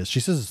she is. She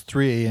says it's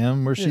 3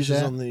 a.m. where Yeah, she's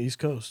at. on the East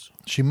Coast.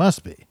 She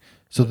must be.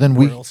 So then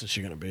Where else is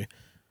she gonna be?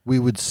 we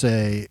would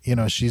say,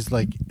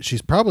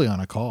 she's probably on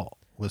a call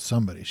with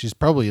somebody. She's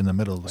probably in the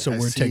middle of So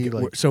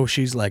So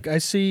she's like, I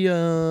see,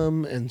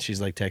 and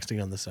she's like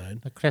texting on the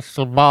side. The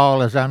crystal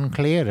ball is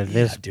unclear at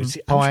this Dude,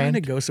 see, I'm trying to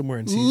point. go somewhere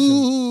and see.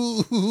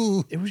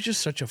 Ooh. It was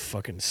just such a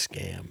fucking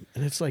scam,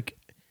 and it's like,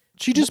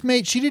 She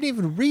didn't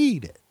even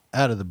read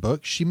out of the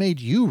book. She made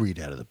you read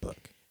out of the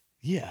book.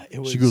 yeah, it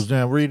was. She goes,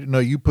 "Now read it." No,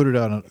 you put it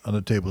out on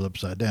the table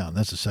upside down.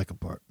 That's the second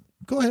part.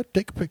 Go ahead,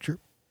 take a picture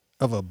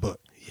of a book.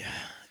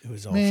 It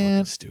was all Man.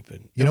 fucking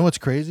stupid. You know what's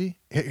crazy?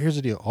 Here's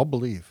the deal. I'll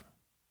believe.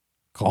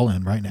 Call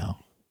in right now.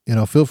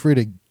 Feel free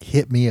to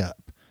hit me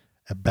up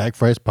at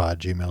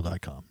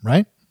bagfriespod@gmail.com,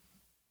 right?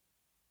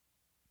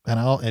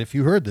 And if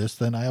you heard this,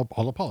 then I'll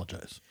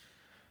apologize.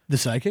 The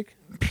psychic?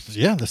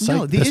 Yeah,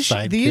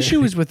 The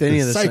issue is with any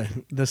of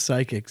psychic. the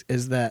psychics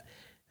is that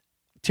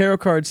tarot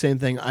cards, same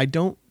thing. I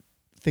don't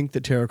think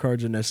that tarot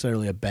cards are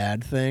necessarily a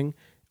bad thing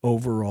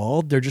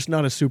overall. They're just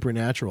not a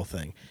supernatural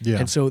thing. Yeah.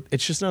 And so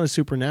it's just not a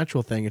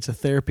supernatural thing. It's a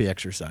therapy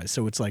exercise.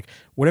 So it's like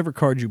whatever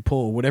card you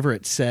pull, whatever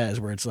it says,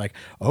 where it's like,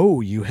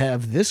 oh, you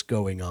have this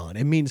going on.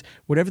 It means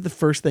whatever the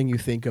first thing you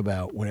think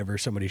about whenever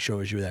somebody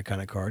shows you that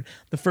kind of card,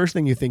 the first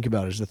thing you think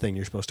about is the thing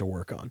you're supposed to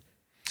work on.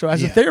 So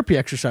as a Yeah. therapy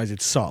exercise,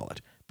 it's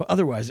solid. But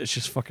otherwise, it's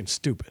just fucking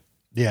stupid.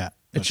 Yeah.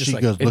 It's She just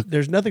like goes, "Look,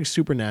 there's nothing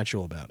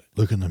supernatural about it.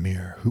 look in the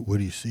mirror. What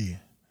do you see?"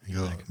 You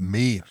go,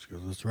 "Me." She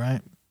goes, "That's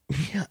right."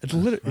 Yeah, it's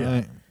literally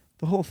Right.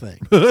 the whole thing.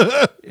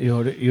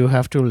 you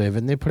have to live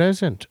in the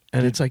present,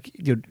 and it's like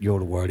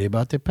you're worried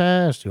about the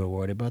past, you're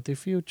worried about the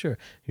future,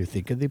 you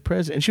think of the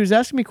present. And she was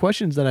asking me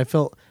questions that I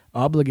felt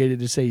obligated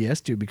to say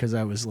yes to because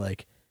I was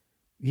like,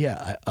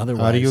 yeah.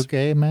 Otherwise, Are you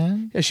gay,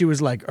 man? Yeah, she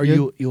was like, "Are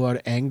you are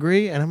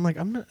angry?" And I'm like,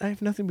 "I'm not. I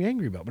have nothing to be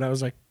angry about." But I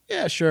was like,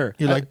 "Yeah, sure."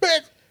 You're like,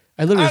 "Bitch,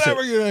 I literally I said,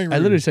 never get angry." I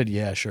literally said,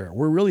 "Yeah, sure."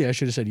 I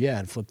should have said yeah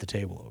and flipped the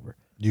table over.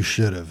 You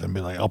should have and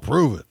be like, "I'll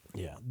prove it."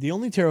 Yeah. The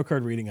only tarot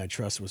card reading I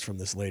trust was from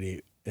this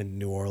lady in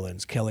New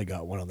Orleans. Kelly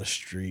got one on the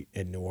street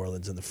in New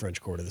Orleans in the French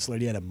Quarter. This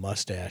lady had a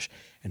mustache,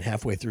 and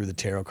halfway through the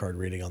tarot card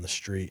reading on the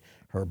street,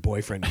 her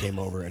boyfriend came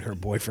over, and her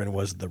boyfriend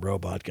was the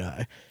robot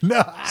guy.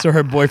 No. So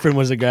her boyfriend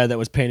was a guy that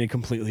was painted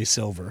completely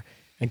silver.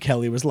 And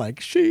Kelly was like,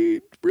 she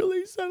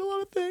really said a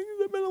lot of things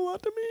that meant a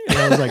lot to me. And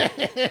I was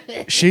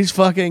like, she's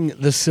fucking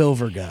the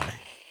silver guy,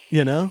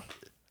 you know?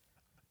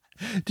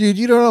 Dude,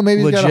 you don't know.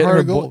 Maybe he's got a Legit, heart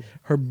her, of gold.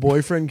 her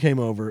boyfriend came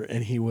over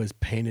and he was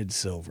painted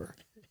silver.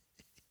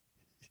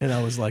 And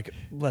I was like,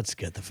 let's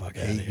get the fuck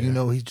out Hey, of here. you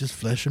know, he's just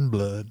flesh and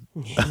blood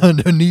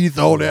underneath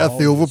all that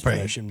silver this paint.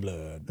 flesh and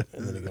blood.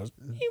 And then he goes,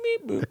 beep,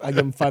 beep, boop. I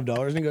give him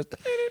 $5 and he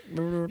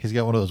goes, He's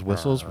got one of those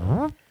whistles.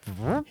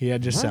 he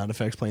had just sound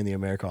effects playing the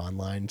America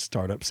Online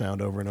startup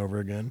sound over and over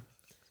again.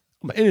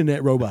 I'm an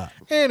internet robot.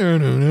 It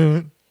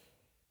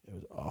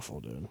was awful,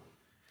 dude.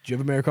 Did you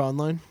have America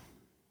Online?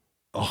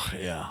 Oh,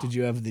 yeah. Did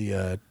you have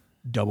the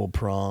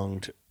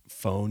double-pronged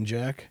phone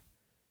jack?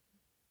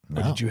 Or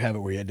No. did you have it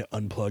where you had to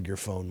unplug your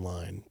phone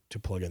line to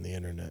plug in the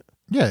internet?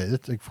 Yeah,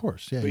 it's of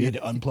course. Yeah, But you had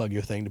to unplug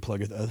your thing to plug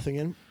your other thing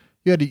in?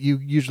 you had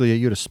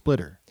a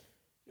splitter.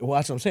 Well,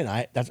 that's what I'm saying.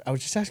 I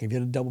was just asking if you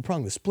had a double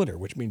prong, the splitter,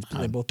 which means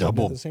they both plug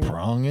Double into the same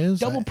prong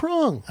is double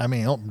prong. I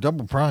mean,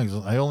 double prong is.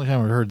 The only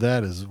time I heard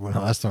that is when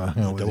last time I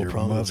went with Double your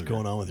prong. What's mother.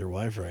 going on with your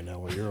wife right now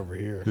while you're over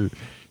here?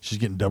 She's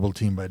getting double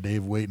teamed by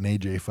Dave Waite and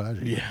AJ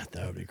Fudge. Yeah,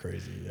 that would be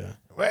crazy. Yeah.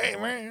 Wait,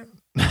 man.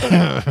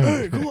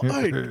 Hey, come on,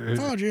 hey,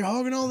 Fauci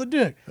hogging all the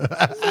dick.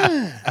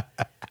 Man,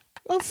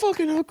 I'm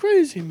fucking all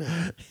crazy,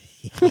 man.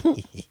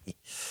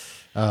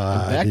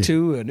 Back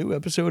to a new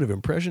episode of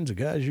Impressions of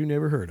Guys You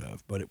Never Heard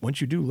of. But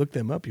once you do look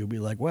them up, you'll be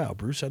like, wow,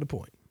 Bruce had a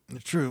point.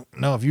 It's true.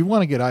 No, if you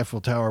want to get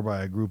Eiffel Tower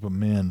by a group of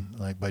men,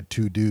 like by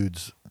two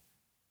dudes,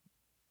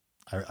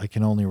 I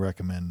can only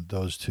recommend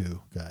those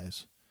two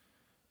guys.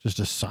 Just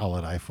a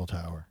solid Eiffel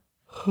Tower.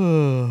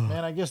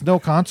 Man, I guess no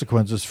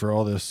consequences for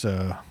all this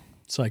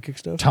Psychic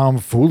stuff.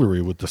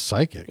 tomfoolery with the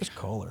psychic. Just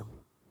call her.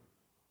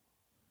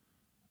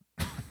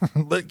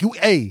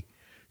 Hey,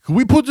 can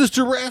we put this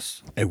to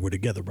rest? Hey, we're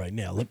together right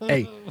now. Look,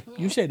 hey,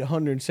 you said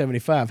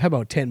 175. How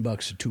about $10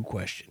 for 2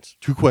 questions?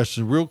 2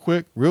 questions, real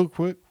quick.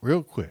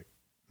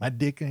 My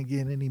dick gonna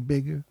get any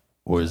bigger,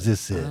 or is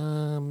this it?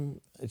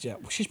 Yeah,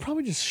 she's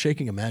probably just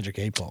shaking a magic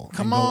 8-ball.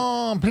 Come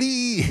on,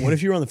 please. What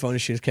if you were on the phone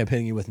and she just kept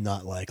hitting you with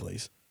not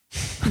likelies?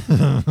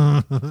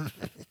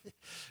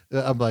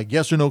 I'm like,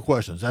 yes or no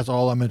questions. That's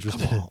all I'm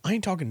interested in. Oh, I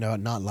ain't talking about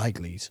not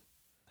likelies.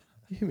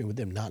 You hit me with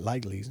them not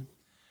likelies.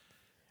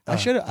 I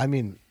should have. I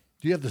mean,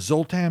 Do you have the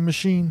Zoltan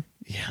machine?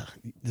 yeah,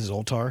 the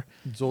Zoltar.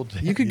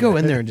 Zoltan. You could go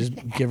in there and just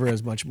give her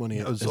as much money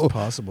as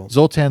possible.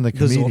 Zoltan the The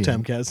comedian.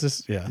 Zoltan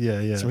cats. Yeah.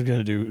 Yeah. Someone's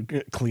going to do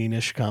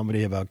cleanish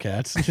comedy about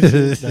cats.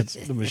 That's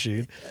the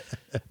machine.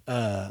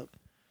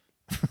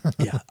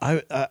 Yeah,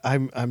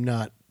 I'm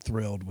not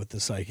thrilled with the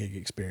psychic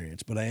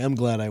experience, but I am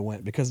glad I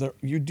went because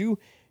you do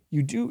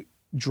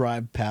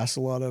drive past a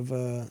lot of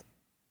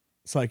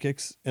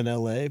psychics in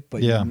LA,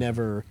 but Yeah. you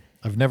never.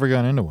 I've never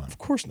gone into one. Of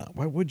course not.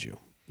 Why would you?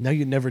 Now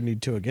you never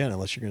need to again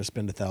unless you're going to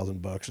spend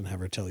 $1,000 and have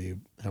her tell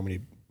you how many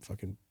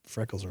fucking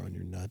freckles are on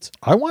your nuts.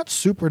 I want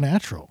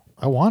supernatural.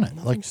 I want it.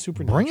 Nothing Like,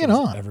 supernatural bring it is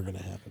on. ever going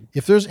to happen.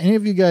 If there's any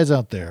of you guys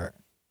out there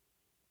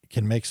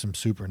can make some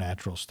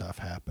supernatural stuff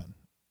happen,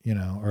 you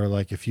know, or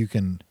like if you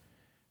can,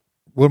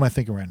 what am I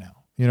thinking right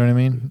now? You know what I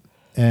mean?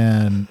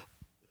 And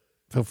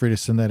feel free to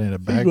send that in a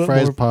bag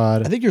fries I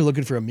pod, think you're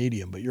looking for a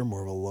medium, but you're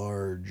more of a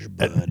large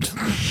bud.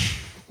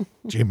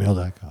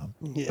 gmail.com.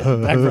 Yeah,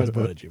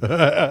 backfries.pod at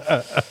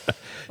gmail.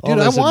 Dude,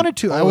 I wanted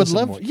to. I would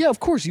love. More. Yeah, of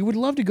course. You would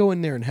love to go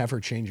in there and have her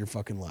change your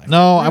fucking life.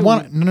 No, I Really?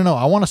 want no.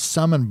 I want to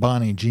summon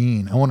Bonnie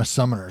Jean. I want to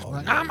summon her.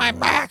 Like, my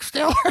back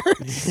still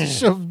hurts.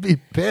 She'll be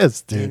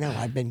pissed, You dude. know,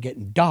 I've been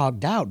getting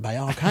dogged out by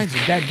all kinds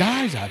of dead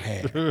guys I've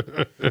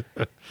had.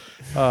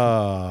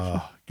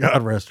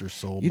 God rest her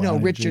soul. You know,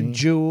 Bonnie Richard Jean.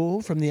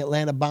 Jewell from the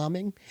Atlanta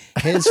bombing.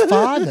 His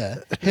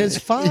father.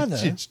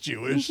 It's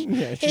Jewish.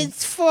 Yeah,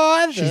 It's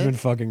father. she's been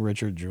fucking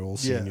Richard Jewell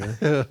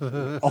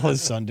Sr. All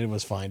his son did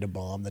was find a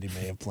bomb that he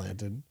may have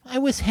planted. I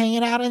was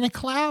hanging out in the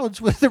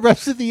clouds with the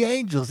rest of the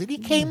angels, and he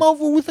came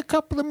over with a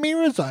couple of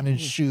mirrors on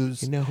his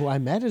shoes. You know who I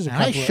met as a And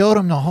couple I of- showed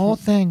him the whole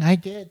thing. I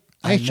did.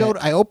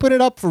 I opened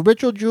it up for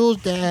Richard Jewell's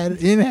dad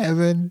in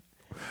heaven,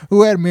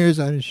 who had mirrors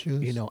on his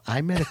shoes. You know,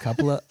 I met a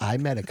couple of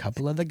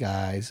the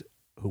guys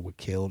who were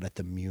killed at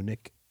the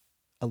Munich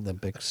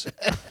Olympics.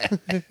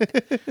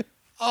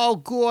 Oh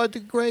God, the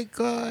great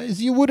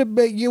guys! You would have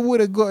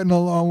gotten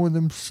along with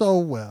them so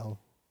well.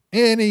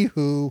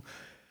 Anywho,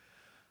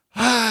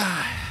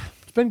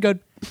 It's been good.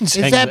 is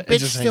that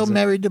bitch still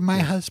married to my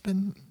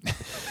husband?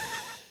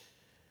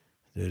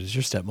 Dude, is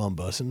your stepmom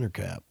busting her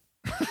cap?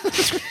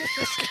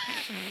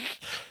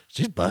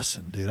 She's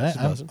bussing, dude.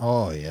 bussing?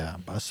 Oh yeah,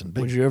 bussing.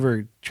 Big. Would you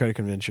ever try to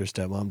convince your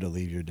stepmom to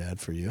leave your dad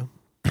for you?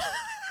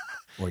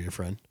 Or your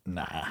friend?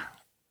 Nah,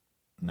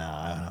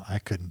 I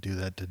couldn't do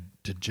that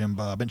to Jim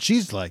Bob. And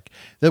she's like,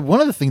 that. One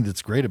of the things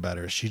that's great about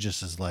her is she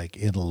just is like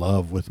in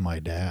love with my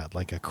dad,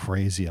 like a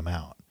crazy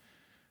amount.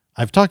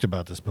 I've talked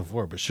about this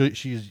before, but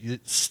she's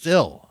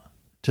still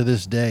to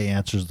this day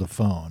answers the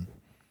phone.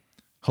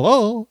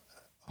 Hello,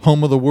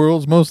 home of the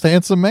world's most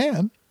handsome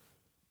man.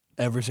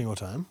 Every single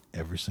time?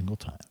 Every single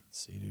time.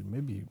 See, dude,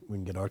 maybe we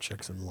can get our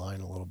chicks in line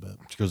a little bit.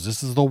 She goes,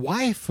 this is the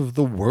wife of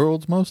the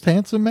world's most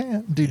handsome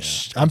man. Dude,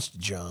 I'm That's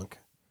junk.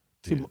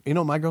 See, you know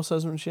what my girl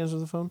says when she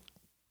answers the phone?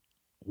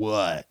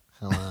 what?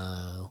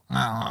 Hello.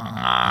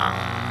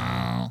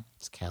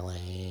 It's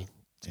Kelly.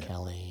 It's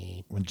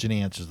Kelly. When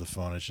Jenny answers the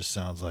phone, it just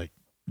sounds like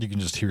you can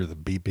just hear the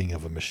beeping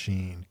of a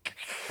machine.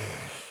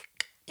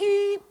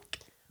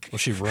 Well,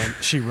 she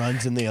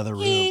runs in the other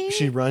room.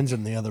 She runs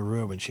in the other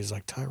room and she's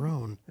like,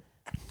 Tyrone.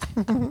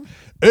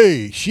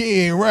 Hey, she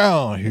ain't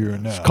around here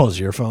now. Calls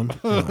your phone.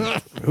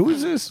 Who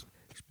is this?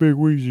 It's Big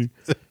Wheezy.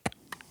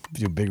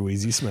 You Big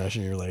Wheezy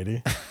smashing your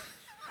lady.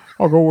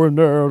 I'll go in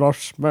there and I'll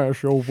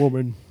smash your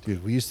woman.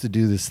 Dude, we used to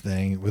do this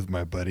thing with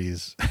my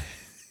buddies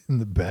in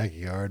the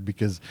backyard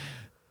because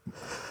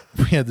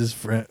we had this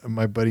friend,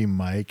 my buddy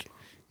Mike.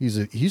 He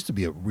used to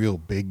be a real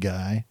big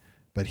guy,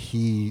 but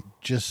he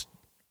just,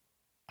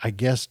 I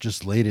guess,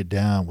 just laid it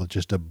down with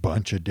just a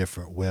bunch of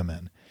different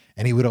women.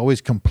 And he would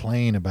always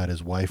complain about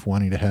his wife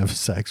wanting to have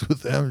sex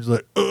with him. He's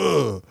like,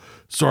 "Ugh,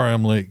 sorry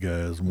I'm late,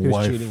 guys. He was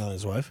Wife cheating on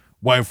his wife.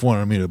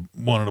 wanted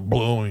to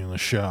blow me in the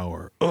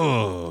shower.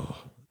 Ugh,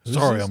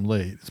 sorry this? I'm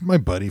late." It's my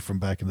buddy from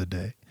back in the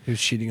day. He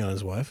was cheating on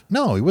his wife.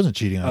 No, he wasn't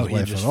cheating on Oh, his he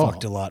wife just at all.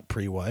 fucked a lot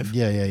pre-wife.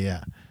 Yeah.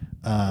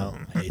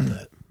 Hate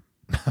that.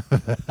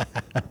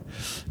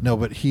 No,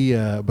 but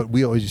but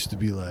we always used to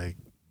be like,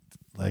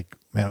 man,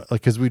 like,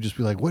 because we'd just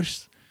be like,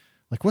 what's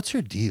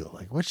her deal?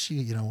 Like, what's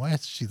she, why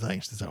is she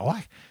like, she's like,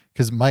 why?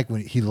 Because Mike,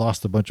 when he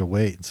lost a bunch of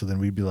weight, and so then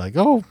we'd be like,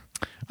 oh,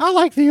 I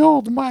like the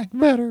old Mike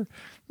better.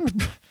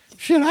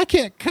 Shit, I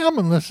can't come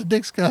unless the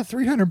dick's got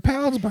 300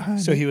 pounds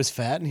behind So it. he was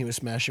fat and he was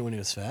smashing when he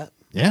was fat.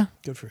 Yeah.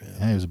 Good for him.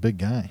 Yeah, he was a big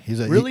guy. He's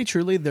a, Really,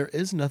 truly, there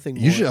is nothing.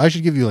 You should. I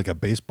should give you like a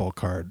baseball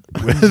card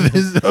with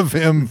his, of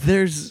him.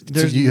 There's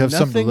you have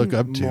nothing something to look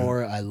up to.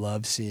 more I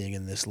love seeing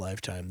in this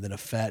lifetime than a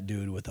fat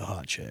dude with a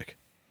hot chick.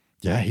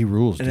 Yeah, he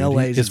rules. And dude.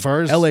 LA's as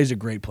far as LA's a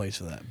great place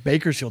for that.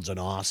 Bakersfield's an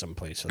awesome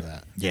place for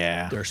that.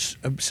 yeah, There's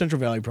Central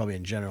Valley probably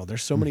in general.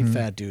 There's so many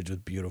fat dudes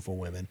with beautiful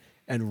women,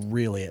 and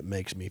really, it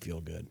makes me feel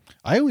good.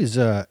 I always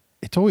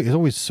it's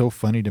always so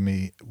funny to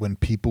me when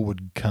people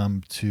would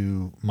come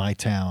to my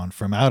town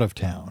from out of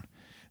town.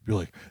 Be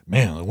like,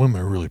 man, the women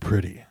are really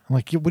pretty. I'm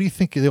like, what do you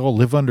think? They all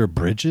live under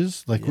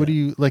bridges? Like, what do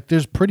you like?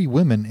 There's pretty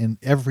women in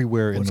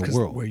everywhere in It's the 'cause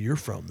world. where you're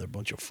from, they're a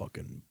bunch of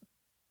fucking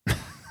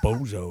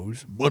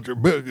bozos. Bunch of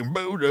fucking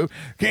bozo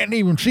can't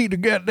even see the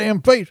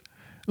goddamn face.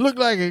 Look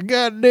like a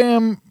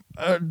goddamn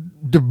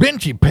Da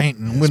Vinci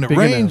painting when it Speaking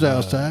rains of,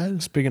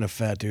 outside. Speaking of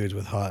fat dudes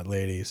with hot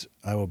ladies,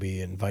 I will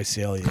be in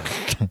Visalia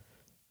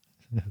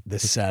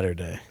this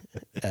Saturday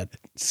at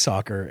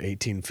Soccer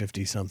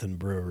 1850 something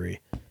brewery,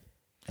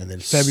 and then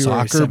February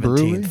Soccer 17th,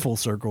 Brewery? Full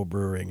Circle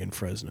Brewing in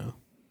Fresno,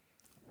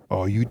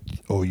 You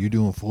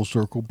doing Full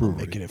Circle Brewery?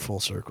 making it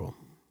full circle.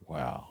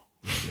 Wow.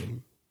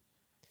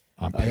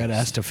 I got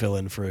asked to fill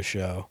in for a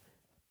show.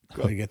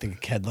 I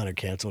think headliner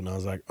canceled, and I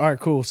was like, "All right,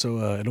 cool.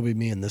 So it'll be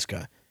me and this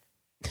guy."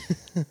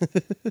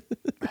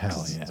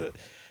 Hell yeah.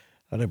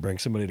 I didn't bring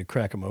somebody to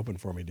crack them open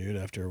for me, dude.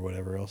 After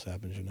whatever else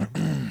happens, you know.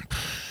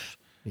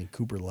 Me and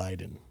Cooper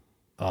Lyden.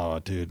 Oh,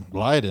 dude,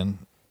 Leiden.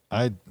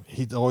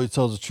 He always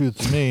tells the truth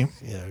to me.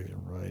 Yeah, you're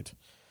right.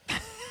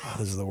 Oh,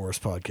 this is the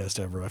worst podcast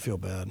ever. I feel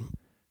bad.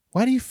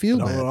 Why do you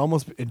feel I bad?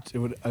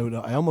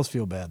 I almost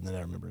feel bad, and then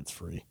I remember it's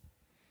free.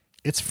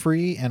 It's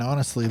free, and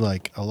honestly,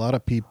 like a lot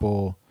of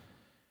people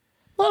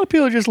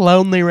are just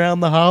lonely around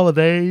the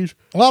holidays.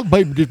 A lot of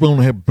people just want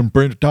to have some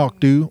friends to talk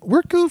to.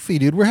 We're goofy,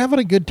 dude. We're having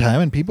a good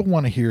time, and people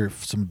want to hear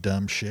some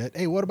dumb shit.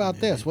 Hey, what about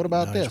this? What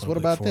about I this? just What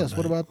wanna play about this?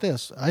 What Fortnite. about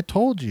this? I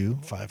told you,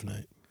 Five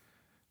Night.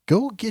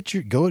 go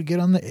get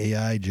on the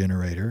AI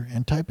generator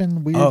and type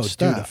in weird Oh,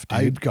 stuff, dude,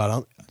 I dude. got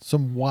on.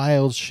 Some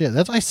wild shit.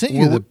 I sent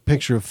you Well, the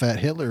picture of Fat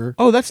Hitler.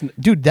 Oh,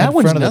 dude. That In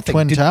one's front of the nothing.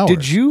 Twin Did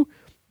Towers. you?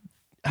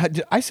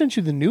 I sent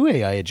you the new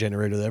AI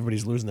generator that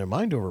everybody's losing their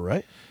mind over,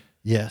 right?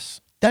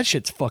 Yes. That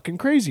shit's fucking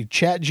crazy.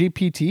 Chat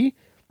GPT.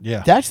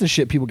 Yeah. That's the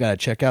shit people gotta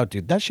check out,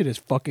 dude. That shit is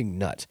fucking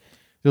nuts.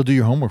 It'll do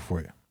your homework for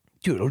you.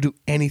 Dude, it'll do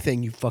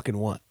anything you fucking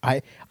want.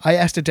 I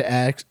asked it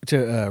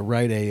to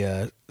write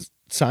a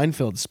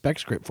Seinfeld spec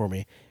script for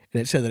me,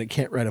 and it said that it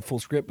can't write a full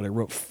script, but I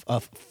wrote a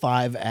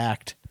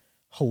 5-act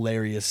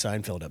hilarious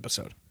Seinfeld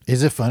episode.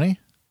 Is it funny?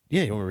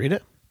 Yeah, you want to read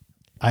it?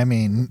 I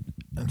mean,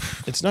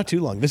 It's not too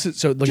long. This is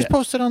so. Look just at,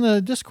 post it on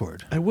the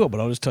Discord. I will, but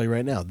I'll just tell you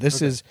right now.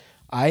 This is.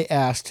 I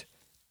asked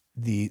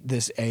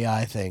this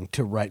AI thing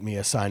to write me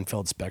a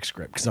Seinfeld spec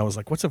script because I was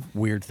like, "What's a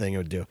weird thing it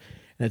would do?"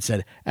 And it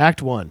said,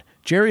 Act 1.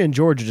 Jerry and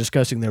George are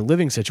discussing their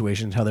living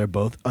situations, how they're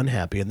both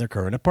unhappy in their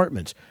current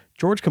apartments.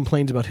 George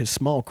complains about his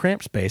small,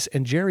 cramped space,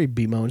 and Jerry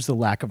bemoans the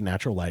lack of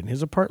natural light in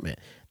his apartment.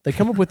 They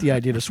come up with the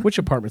idea to switch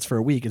apartments for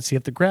a week and see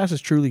if the grass is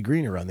truly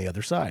greener on the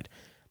other side.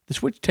 The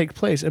switch takes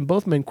place, and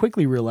both men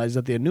quickly realize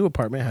that the new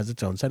apartment has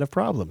its own set of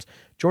problems.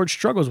 George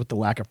struggles with the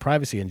lack of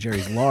privacy in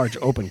Jerry's large,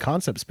 open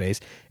concept space,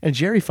 and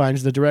Jerry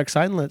finds the direct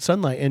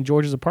sunlight in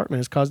George's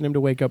apartment is causing him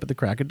to wake up at the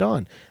crack of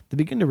dawn. They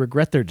begin to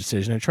regret their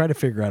decision and try to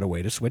figure out a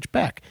way to switch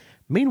back.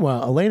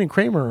 Meanwhile, Elaine and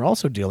Kramer are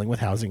also dealing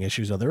with housing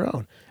issues of their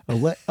own.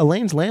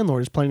 Elaine's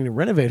landlord is planning to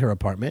renovate her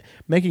apartment,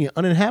 making it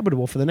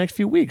uninhabitable for the next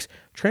few weeks.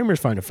 Kramer's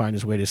trying to find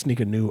his way to sneak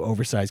a new,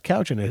 oversized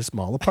couch into his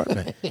small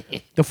apartment.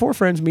 The four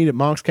friends meet at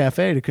Monk's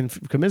Cafe to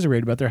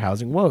commiserate about their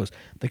housing woes.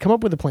 They come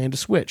up with a plan to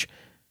switch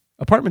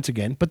apartments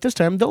again, but this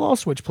time they'll all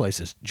switch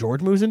places.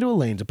 George moves into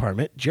Elaine's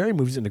apartment, Jerry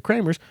moves into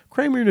Kramer's,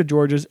 Kramer into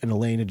George's, and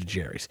Elaine into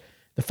Jerry's.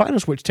 The final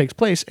switch takes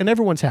place, and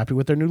everyone's happy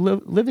with their new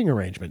living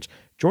arrangements.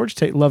 George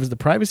loves the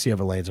privacy of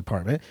Elaine's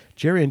apartment.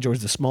 Jerry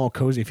enjoys the small,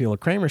 cozy feel of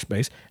Kramer's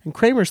space, and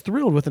Kramer's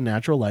thrilled with the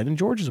natural light in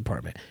George's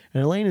apartment.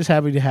 And Elaine is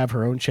happy to have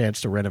her own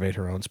chance to renovate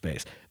her own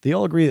space. They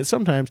all agree that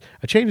sometimes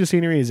a change of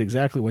scenery is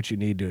exactly what you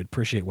need to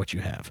appreciate what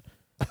you have.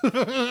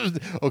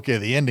 Okay,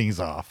 the ending's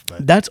off,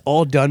 but That's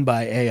all done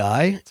by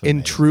AI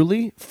in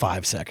truly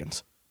 5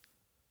 seconds.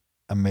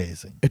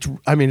 amazing.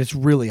 It's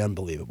really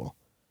unbelievable.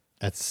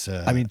 That's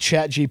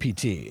Chat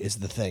GPT is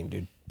the thing,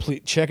 dude.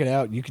 Please check it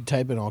out. You can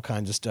type in all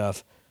kinds of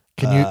stuff.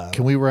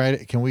 can we write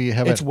it? Can we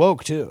have It's it?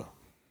 woke too.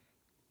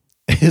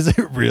 Is it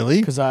really?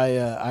 Because I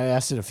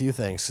asked it a few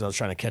things because I was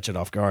trying to catch it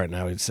off guard, and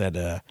I had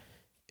said,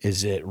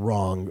 "Is it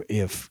wrong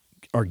if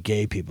are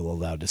gay people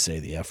allowed to say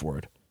the F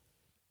word?"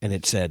 And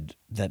it said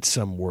that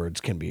some words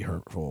can be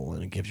hurtful,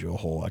 and it gives you a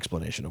whole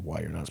explanation of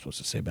why you're not supposed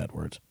to say bad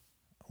words.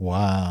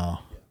 Wow.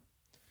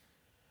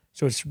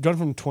 So it's done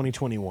from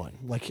 2021.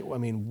 Like, I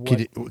mean,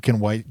 what Can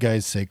white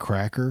guys say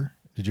cracker?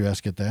 Did you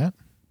ask it that?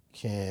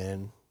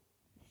 can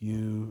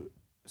you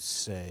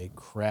say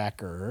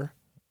cracker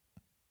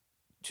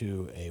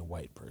to a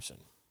white person?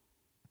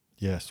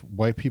 Yes.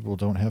 White people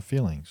don't have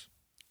feelings.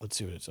 Let's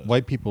see what it says.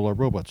 White people are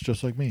robots,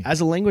 just like me.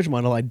 As a language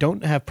model, I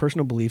don't have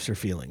personal beliefs or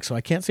feelings, so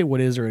I can't say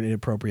what is or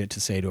inappropriate to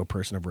say to a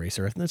person of race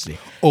or ethnicity.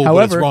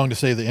 But it's wrong to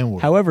say the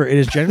N-word. However, it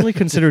is generally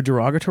considered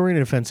derogatory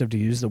and offensive to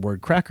use the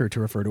word cracker to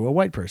refer to a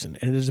white person,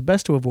 and it is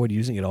best to avoid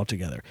using it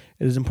altogether.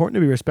 It is important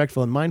to be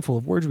respectful and mindful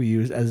of words we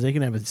use, as they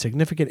can have a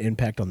significant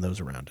impact on those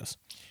around us.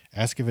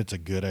 Ask if it's a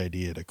good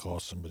idea to call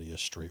somebody a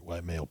straight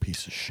white male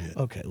piece of shit.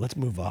 Okay, let's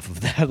move off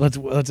of that.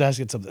 Let's ask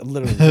it something.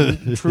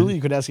 Literally, truly,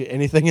 you could ask it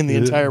anything in the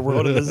entire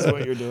world, and this is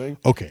what you're doing.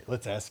 Okay,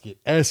 let's ask it.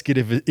 Ask it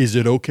if is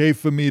it okay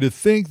for me to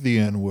think the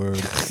N-word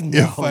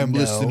if I'm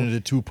listening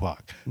to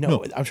Tupac?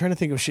 No, I'm trying to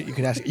think of shit you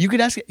could ask it. You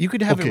could ask it. You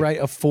could have it write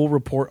a full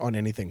report on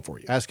anything for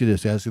you. Ask it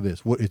this. Ask it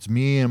this. It's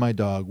me and my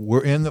dog.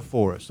 We're in the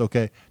forest.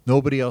 Okay,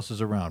 nobody else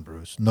is around,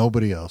 Bruce.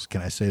 Nobody else.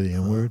 Can I say the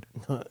N-word?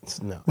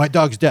 No. My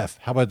dog's deaf.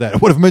 How about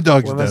that? What if my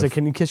dog's What if I deaf? say,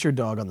 can you kiss your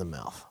dog on the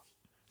mouth?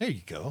 There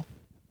you go.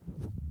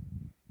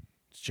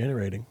 It's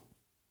generating.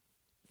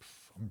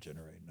 I'm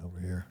generating over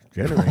here.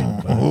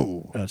 Generating.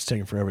 Oh, it's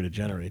taking forever to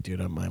generate, dude.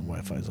 My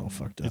Wi-Fi's all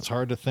fucked up. It's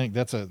hard to think.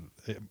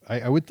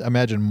 I would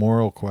imagine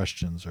moral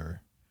questions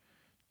are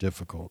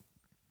difficult.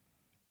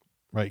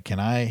 Right? Can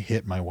I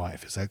hit my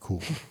wife? Is that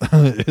cool?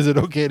 Is it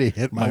okay to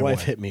hit my wife? My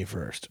wife hit me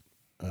first.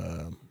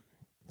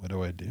 What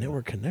do I do?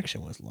 Network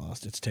connection was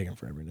lost. It's taking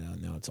forever now.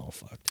 Now it's all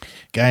fucked.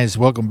 Guys,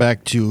 welcome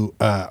back to.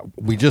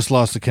 We just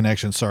lost the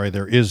connection. Sorry,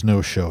 there is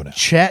no show now.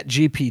 Chat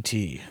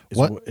GPT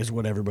is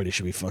what everybody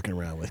should be fucking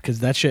around with, because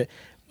that shit.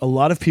 A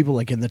lot of people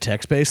like in the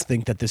tech space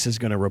think that this is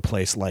going to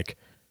replace like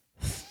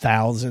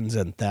thousands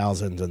and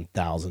thousands and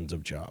thousands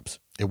of jobs.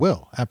 It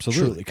will,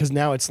 absolutely. Because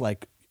now it's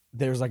like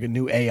there's like a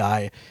new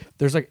AI.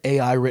 There's like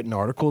AI written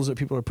articles that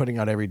people are putting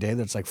out every day.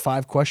 That's like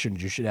 5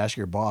 questions you should ask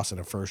your boss in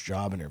a first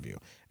job interview,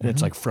 and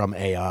it's like from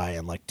AI.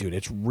 And like, dude,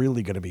 it's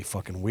really going to be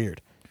fucking weird.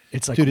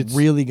 It's like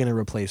really going to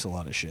replace a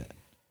lot of shit.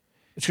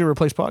 It's going to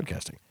replace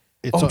podcasting.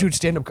 Dude,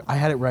 stand up. I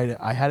had it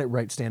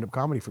write stand up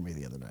comedy for me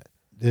the other night.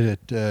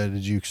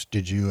 Did you?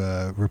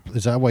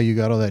 Is that why you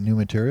got all that new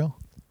material?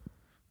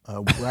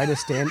 Write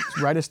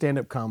a stand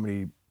up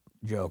comedy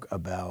joke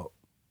about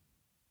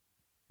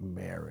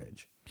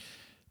marriage.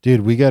 Dude,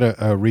 we got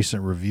a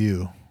recent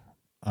review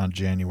on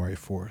January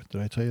 4th.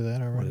 Did I tell you that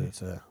already? What did it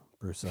say?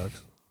 Bruce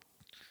sucks.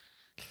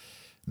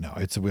 No,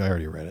 we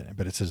already read it,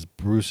 but it says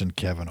Bruce and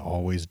Kevin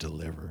always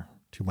deliver.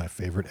 To my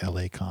favorite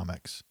LA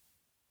comics.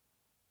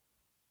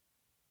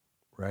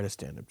 Write a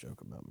stand up joke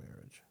about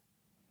marriage.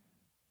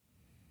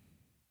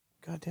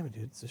 God damn it,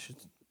 dude. This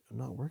shit's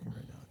not working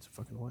right now. It's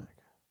fucking whack.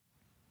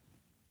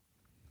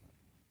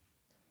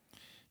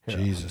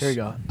 Jesus. Here you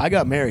go. I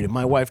got married and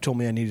my wife told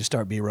me I needed to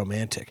start being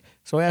romantic.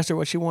 So I asked her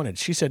what she wanted.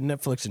 She said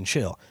Netflix and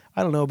chill.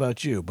 I don't know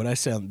about you, but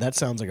that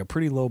sounds like a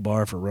pretty low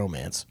bar for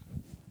romance.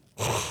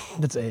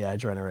 That's AI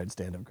trying to write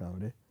stand-up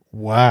comedy.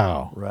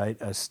 Wow. Write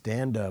a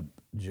stand-up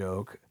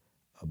joke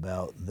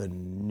about the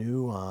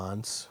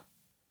nuance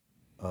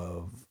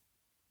of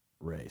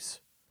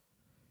race.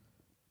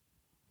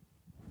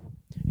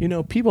 You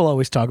know, people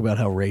always talk about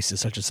how race is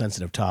such a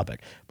sensitive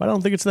topic, but I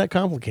don't think it's that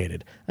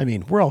complicated. I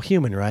mean, we're all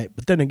human, right?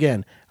 But then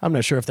again, I'm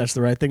not sure if that's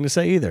the right thing to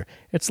say either.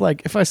 It's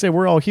like, if I say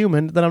we're all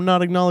human, then I'm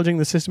not acknowledging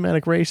the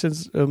systematic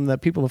racism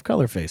that people of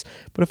color face.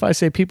 But if I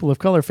say people of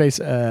color face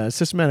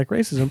systematic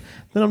racism,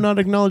 then I'm not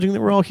acknowledging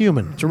that we're all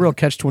human. It's a real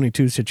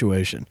catch-22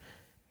 situation.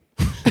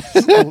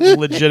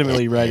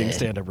 Legitimately writing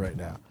stand-up right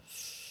now.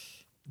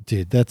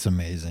 Dude, that's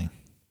amazing.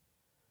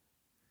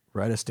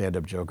 Write a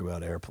stand-up joke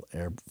about air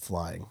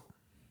flying.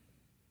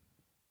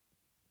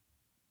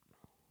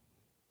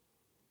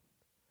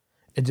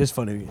 It's just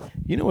funny.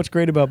 You know what's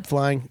great about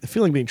flying? The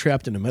feeling of being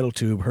trapped in a metal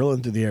tube,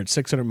 hurling through the air at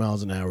 600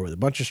 miles an hour with a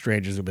bunch of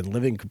strangers who've been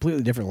living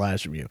completely different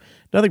lives from you.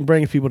 Nothing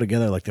brings people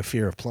together like the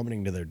fear of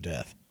plummeting to their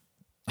death.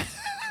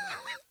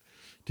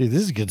 Dude,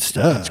 this is good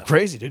stuff. It's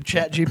crazy, dude.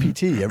 Chat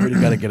GPT. Everybody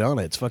got to get on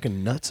it. It's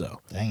fucking nutso.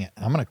 Dang it.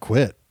 I'm going to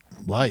quit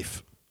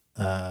life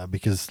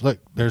because, look,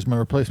 there's my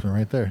replacement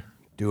right there.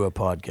 Do a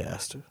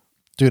podcast.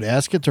 Dude,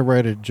 ask it to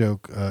write a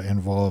joke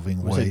involving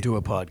Or say, white. do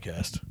a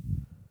podcast.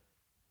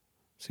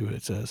 See what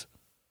it says.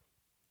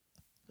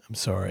 I'm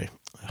sorry.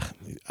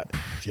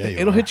 Yeah,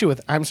 It'll hit you with,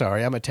 I'm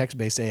sorry, I'm a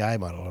text-based AI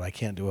model and I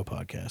can't do a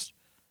podcast.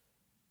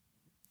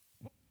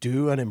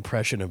 Do an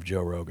impression of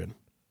Joe Rogan.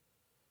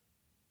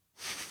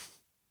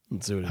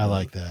 Let's see what it I does.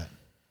 like that.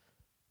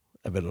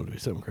 I bet it'll do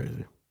something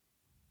crazy.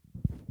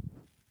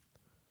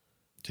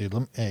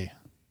 Dude, hey,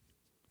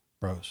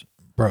 bro.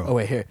 Oh,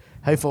 wait, here.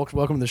 Hey, folks,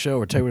 welcome to the show.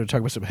 We're going to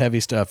talk about some heavy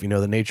stuff, you know,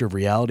 the nature of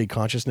reality,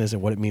 consciousness,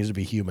 and what it means to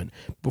be human.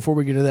 Before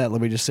we get to that,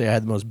 let me just say I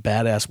had the most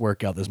badass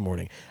workout this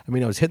morning. I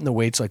mean, I was hitting the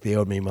weights like they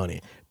owed me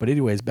money. But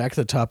anyways, back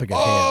to the topic at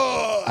hand.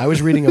 I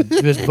was reading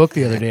this book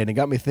the other day, and it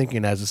got me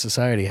thinking as a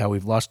society how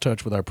we've lost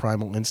touch with our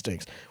primal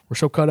instincts. We're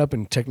so caught up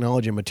in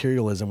technology and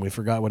materialism, we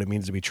forgot what it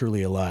means to be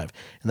truly alive.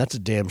 And that's a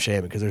damn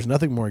shame, because there's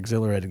nothing more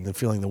exhilarating than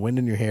feeling the wind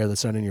in your hair, the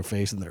sun in your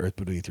face, and the earth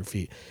beneath your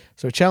feet.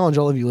 So I challenge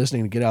all of you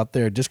listening to get out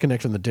there,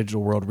 disconnect from the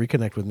digital world,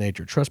 reconnect with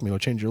nature. Trust me, it'll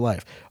change your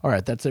life. All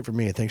right, that's it for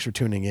me. Thanks for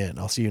tuning in.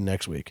 I'll see you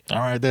next week. All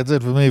right, that's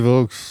it for me,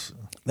 folks.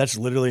 That's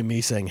literally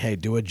me saying, hey,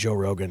 do a Joe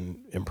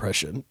Rogan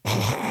impression.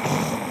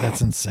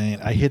 That's insane.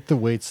 I hit the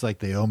weights like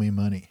they owe me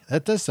money.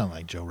 That does sound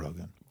like Joe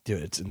Rogan.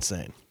 Dude, it's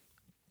insane.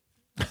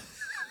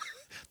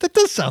 That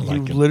does sound You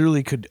like him.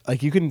 literally could,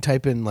 like, you can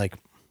type in, like,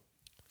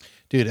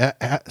 Dude,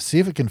 see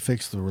if it can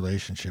fix the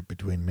relationship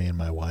between me and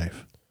my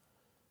wife.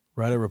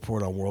 write a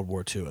report on World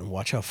War II and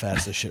watch how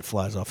fast this shit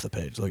flies off the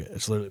page. Look,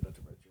 it's literally about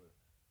to write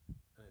you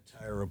an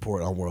entire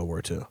report on World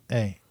War II.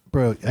 Hey,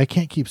 bro, I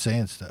can't keep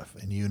saying stuff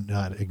and you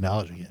not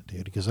acknowledging it,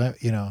 dude, because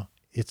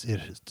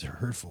it's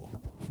hurtful.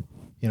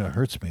 It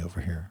hurts me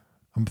over here.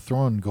 I'm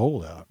throwing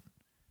gold out.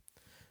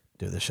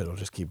 Dude, this shit will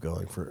just keep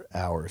going for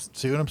hours.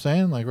 See what I'm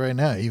saying? Like right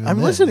now, even I'm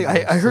then, listening. I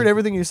it's heard like,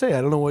 everything you say.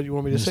 I don't know what you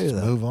want me to just say to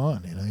that. move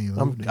on.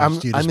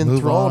 I'm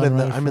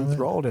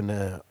enthralled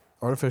in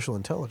artificial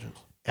intelligence.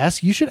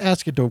 You should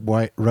ask it to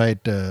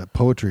write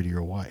poetry to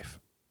your wife.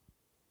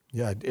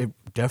 Yeah, it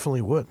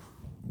definitely would.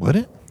 Would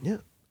it? Yeah,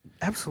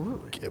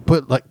 absolutely.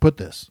 Put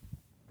this.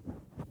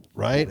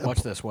 Right?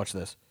 Watch this. Watch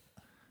this.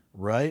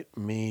 Write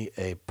me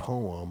a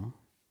poem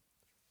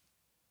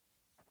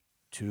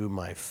to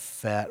my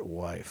fat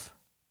wife.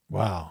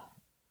 Wow.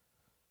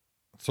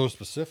 So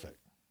specific.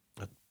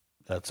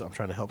 I'm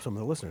trying to help some of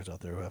the listeners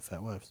out there who have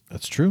fat wives.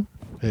 That's true.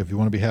 Hey, if you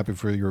want to be happy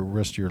for your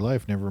rest of your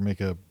life, never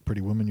make a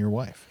pretty woman your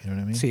wife. You know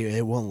what I mean? See,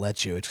 it won't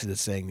let you. It's because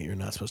it's saying that you're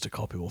not supposed to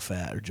call people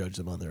fat or judge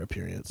them on their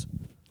appearance.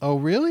 Oh,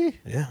 really?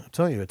 Yeah, I'm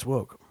telling you, it's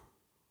woke.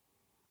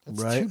 That's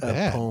Write too a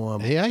bad.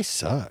 poem AI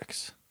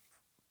sucks.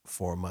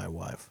 for my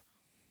wife.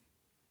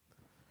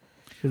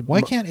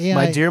 Why can't AI?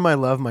 My dear, my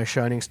love, my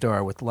shining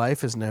star, with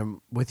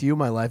you,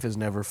 my life is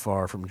never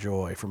far from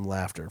joy, from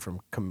laughter,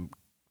 from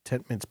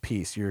contentment's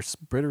peace. You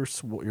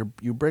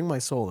bring my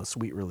soul a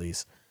sweet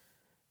release.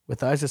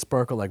 With eyes that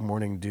sparkle like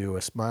morning dew,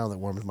 a smile that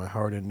warms my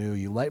heart anew.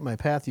 You light my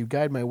path, you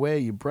guide my way,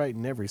 you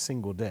brighten every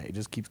single day. It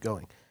just keeps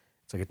going.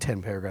 It's like a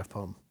 10-paragraph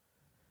poem.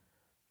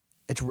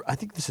 I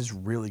think this is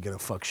really gonna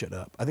fuck shit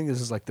up. I think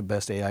this is like the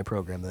best AI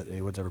program that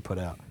anyone's ever put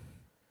out,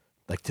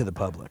 like to the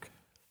public.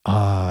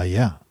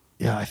 Yeah.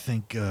 Yeah, I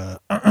think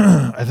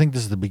I think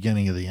this is the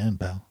beginning of the end,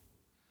 pal.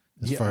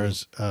 As far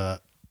as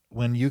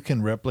when you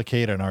can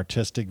replicate an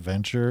artistic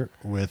venture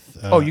with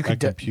you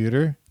could a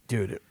computer.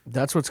 Dude,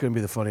 that's what's going to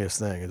be the funniest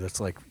thing. It's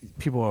like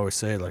people always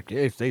say, like,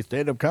 hey,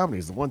 stand-up comedy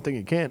is the one thing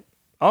you can't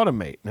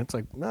automate. And it's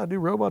like, no, dude,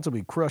 robots will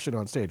be crushing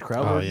on stage.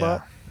 Crowd work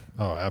bot.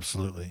 Oh,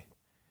 absolutely.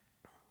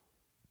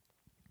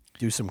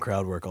 Do some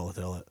crowd work, I'll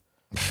tell it.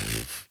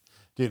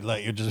 Dude,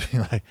 like you're just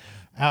like,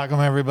 how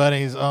come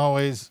everybody's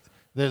always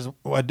there's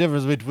a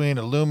difference between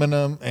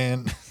aluminum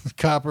and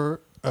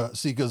copper?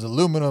 See, because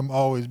aluminum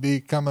always be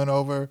coming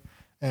over,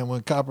 and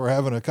when copper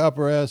having a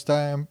copper ass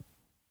time,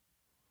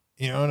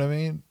 you know what I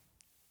mean?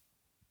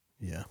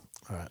 Yeah.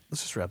 All right.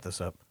 Let's just wrap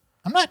this up.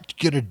 I'm not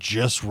gonna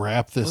just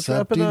wrap this Let's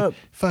up, wrap it dude. up.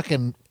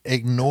 Fucking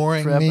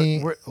ignoring Wrap it.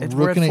 me, We're at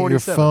looking at your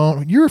 47.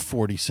 phone. You're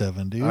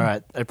 47, dude. All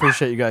right. I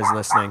appreciate you guys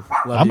listening.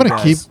 Love I'm you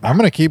gonna guys.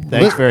 keep.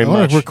 Thanks very I'm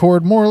gonna much.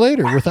 record more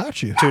later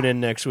without you. Tune in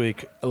next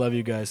week. I love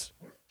you guys.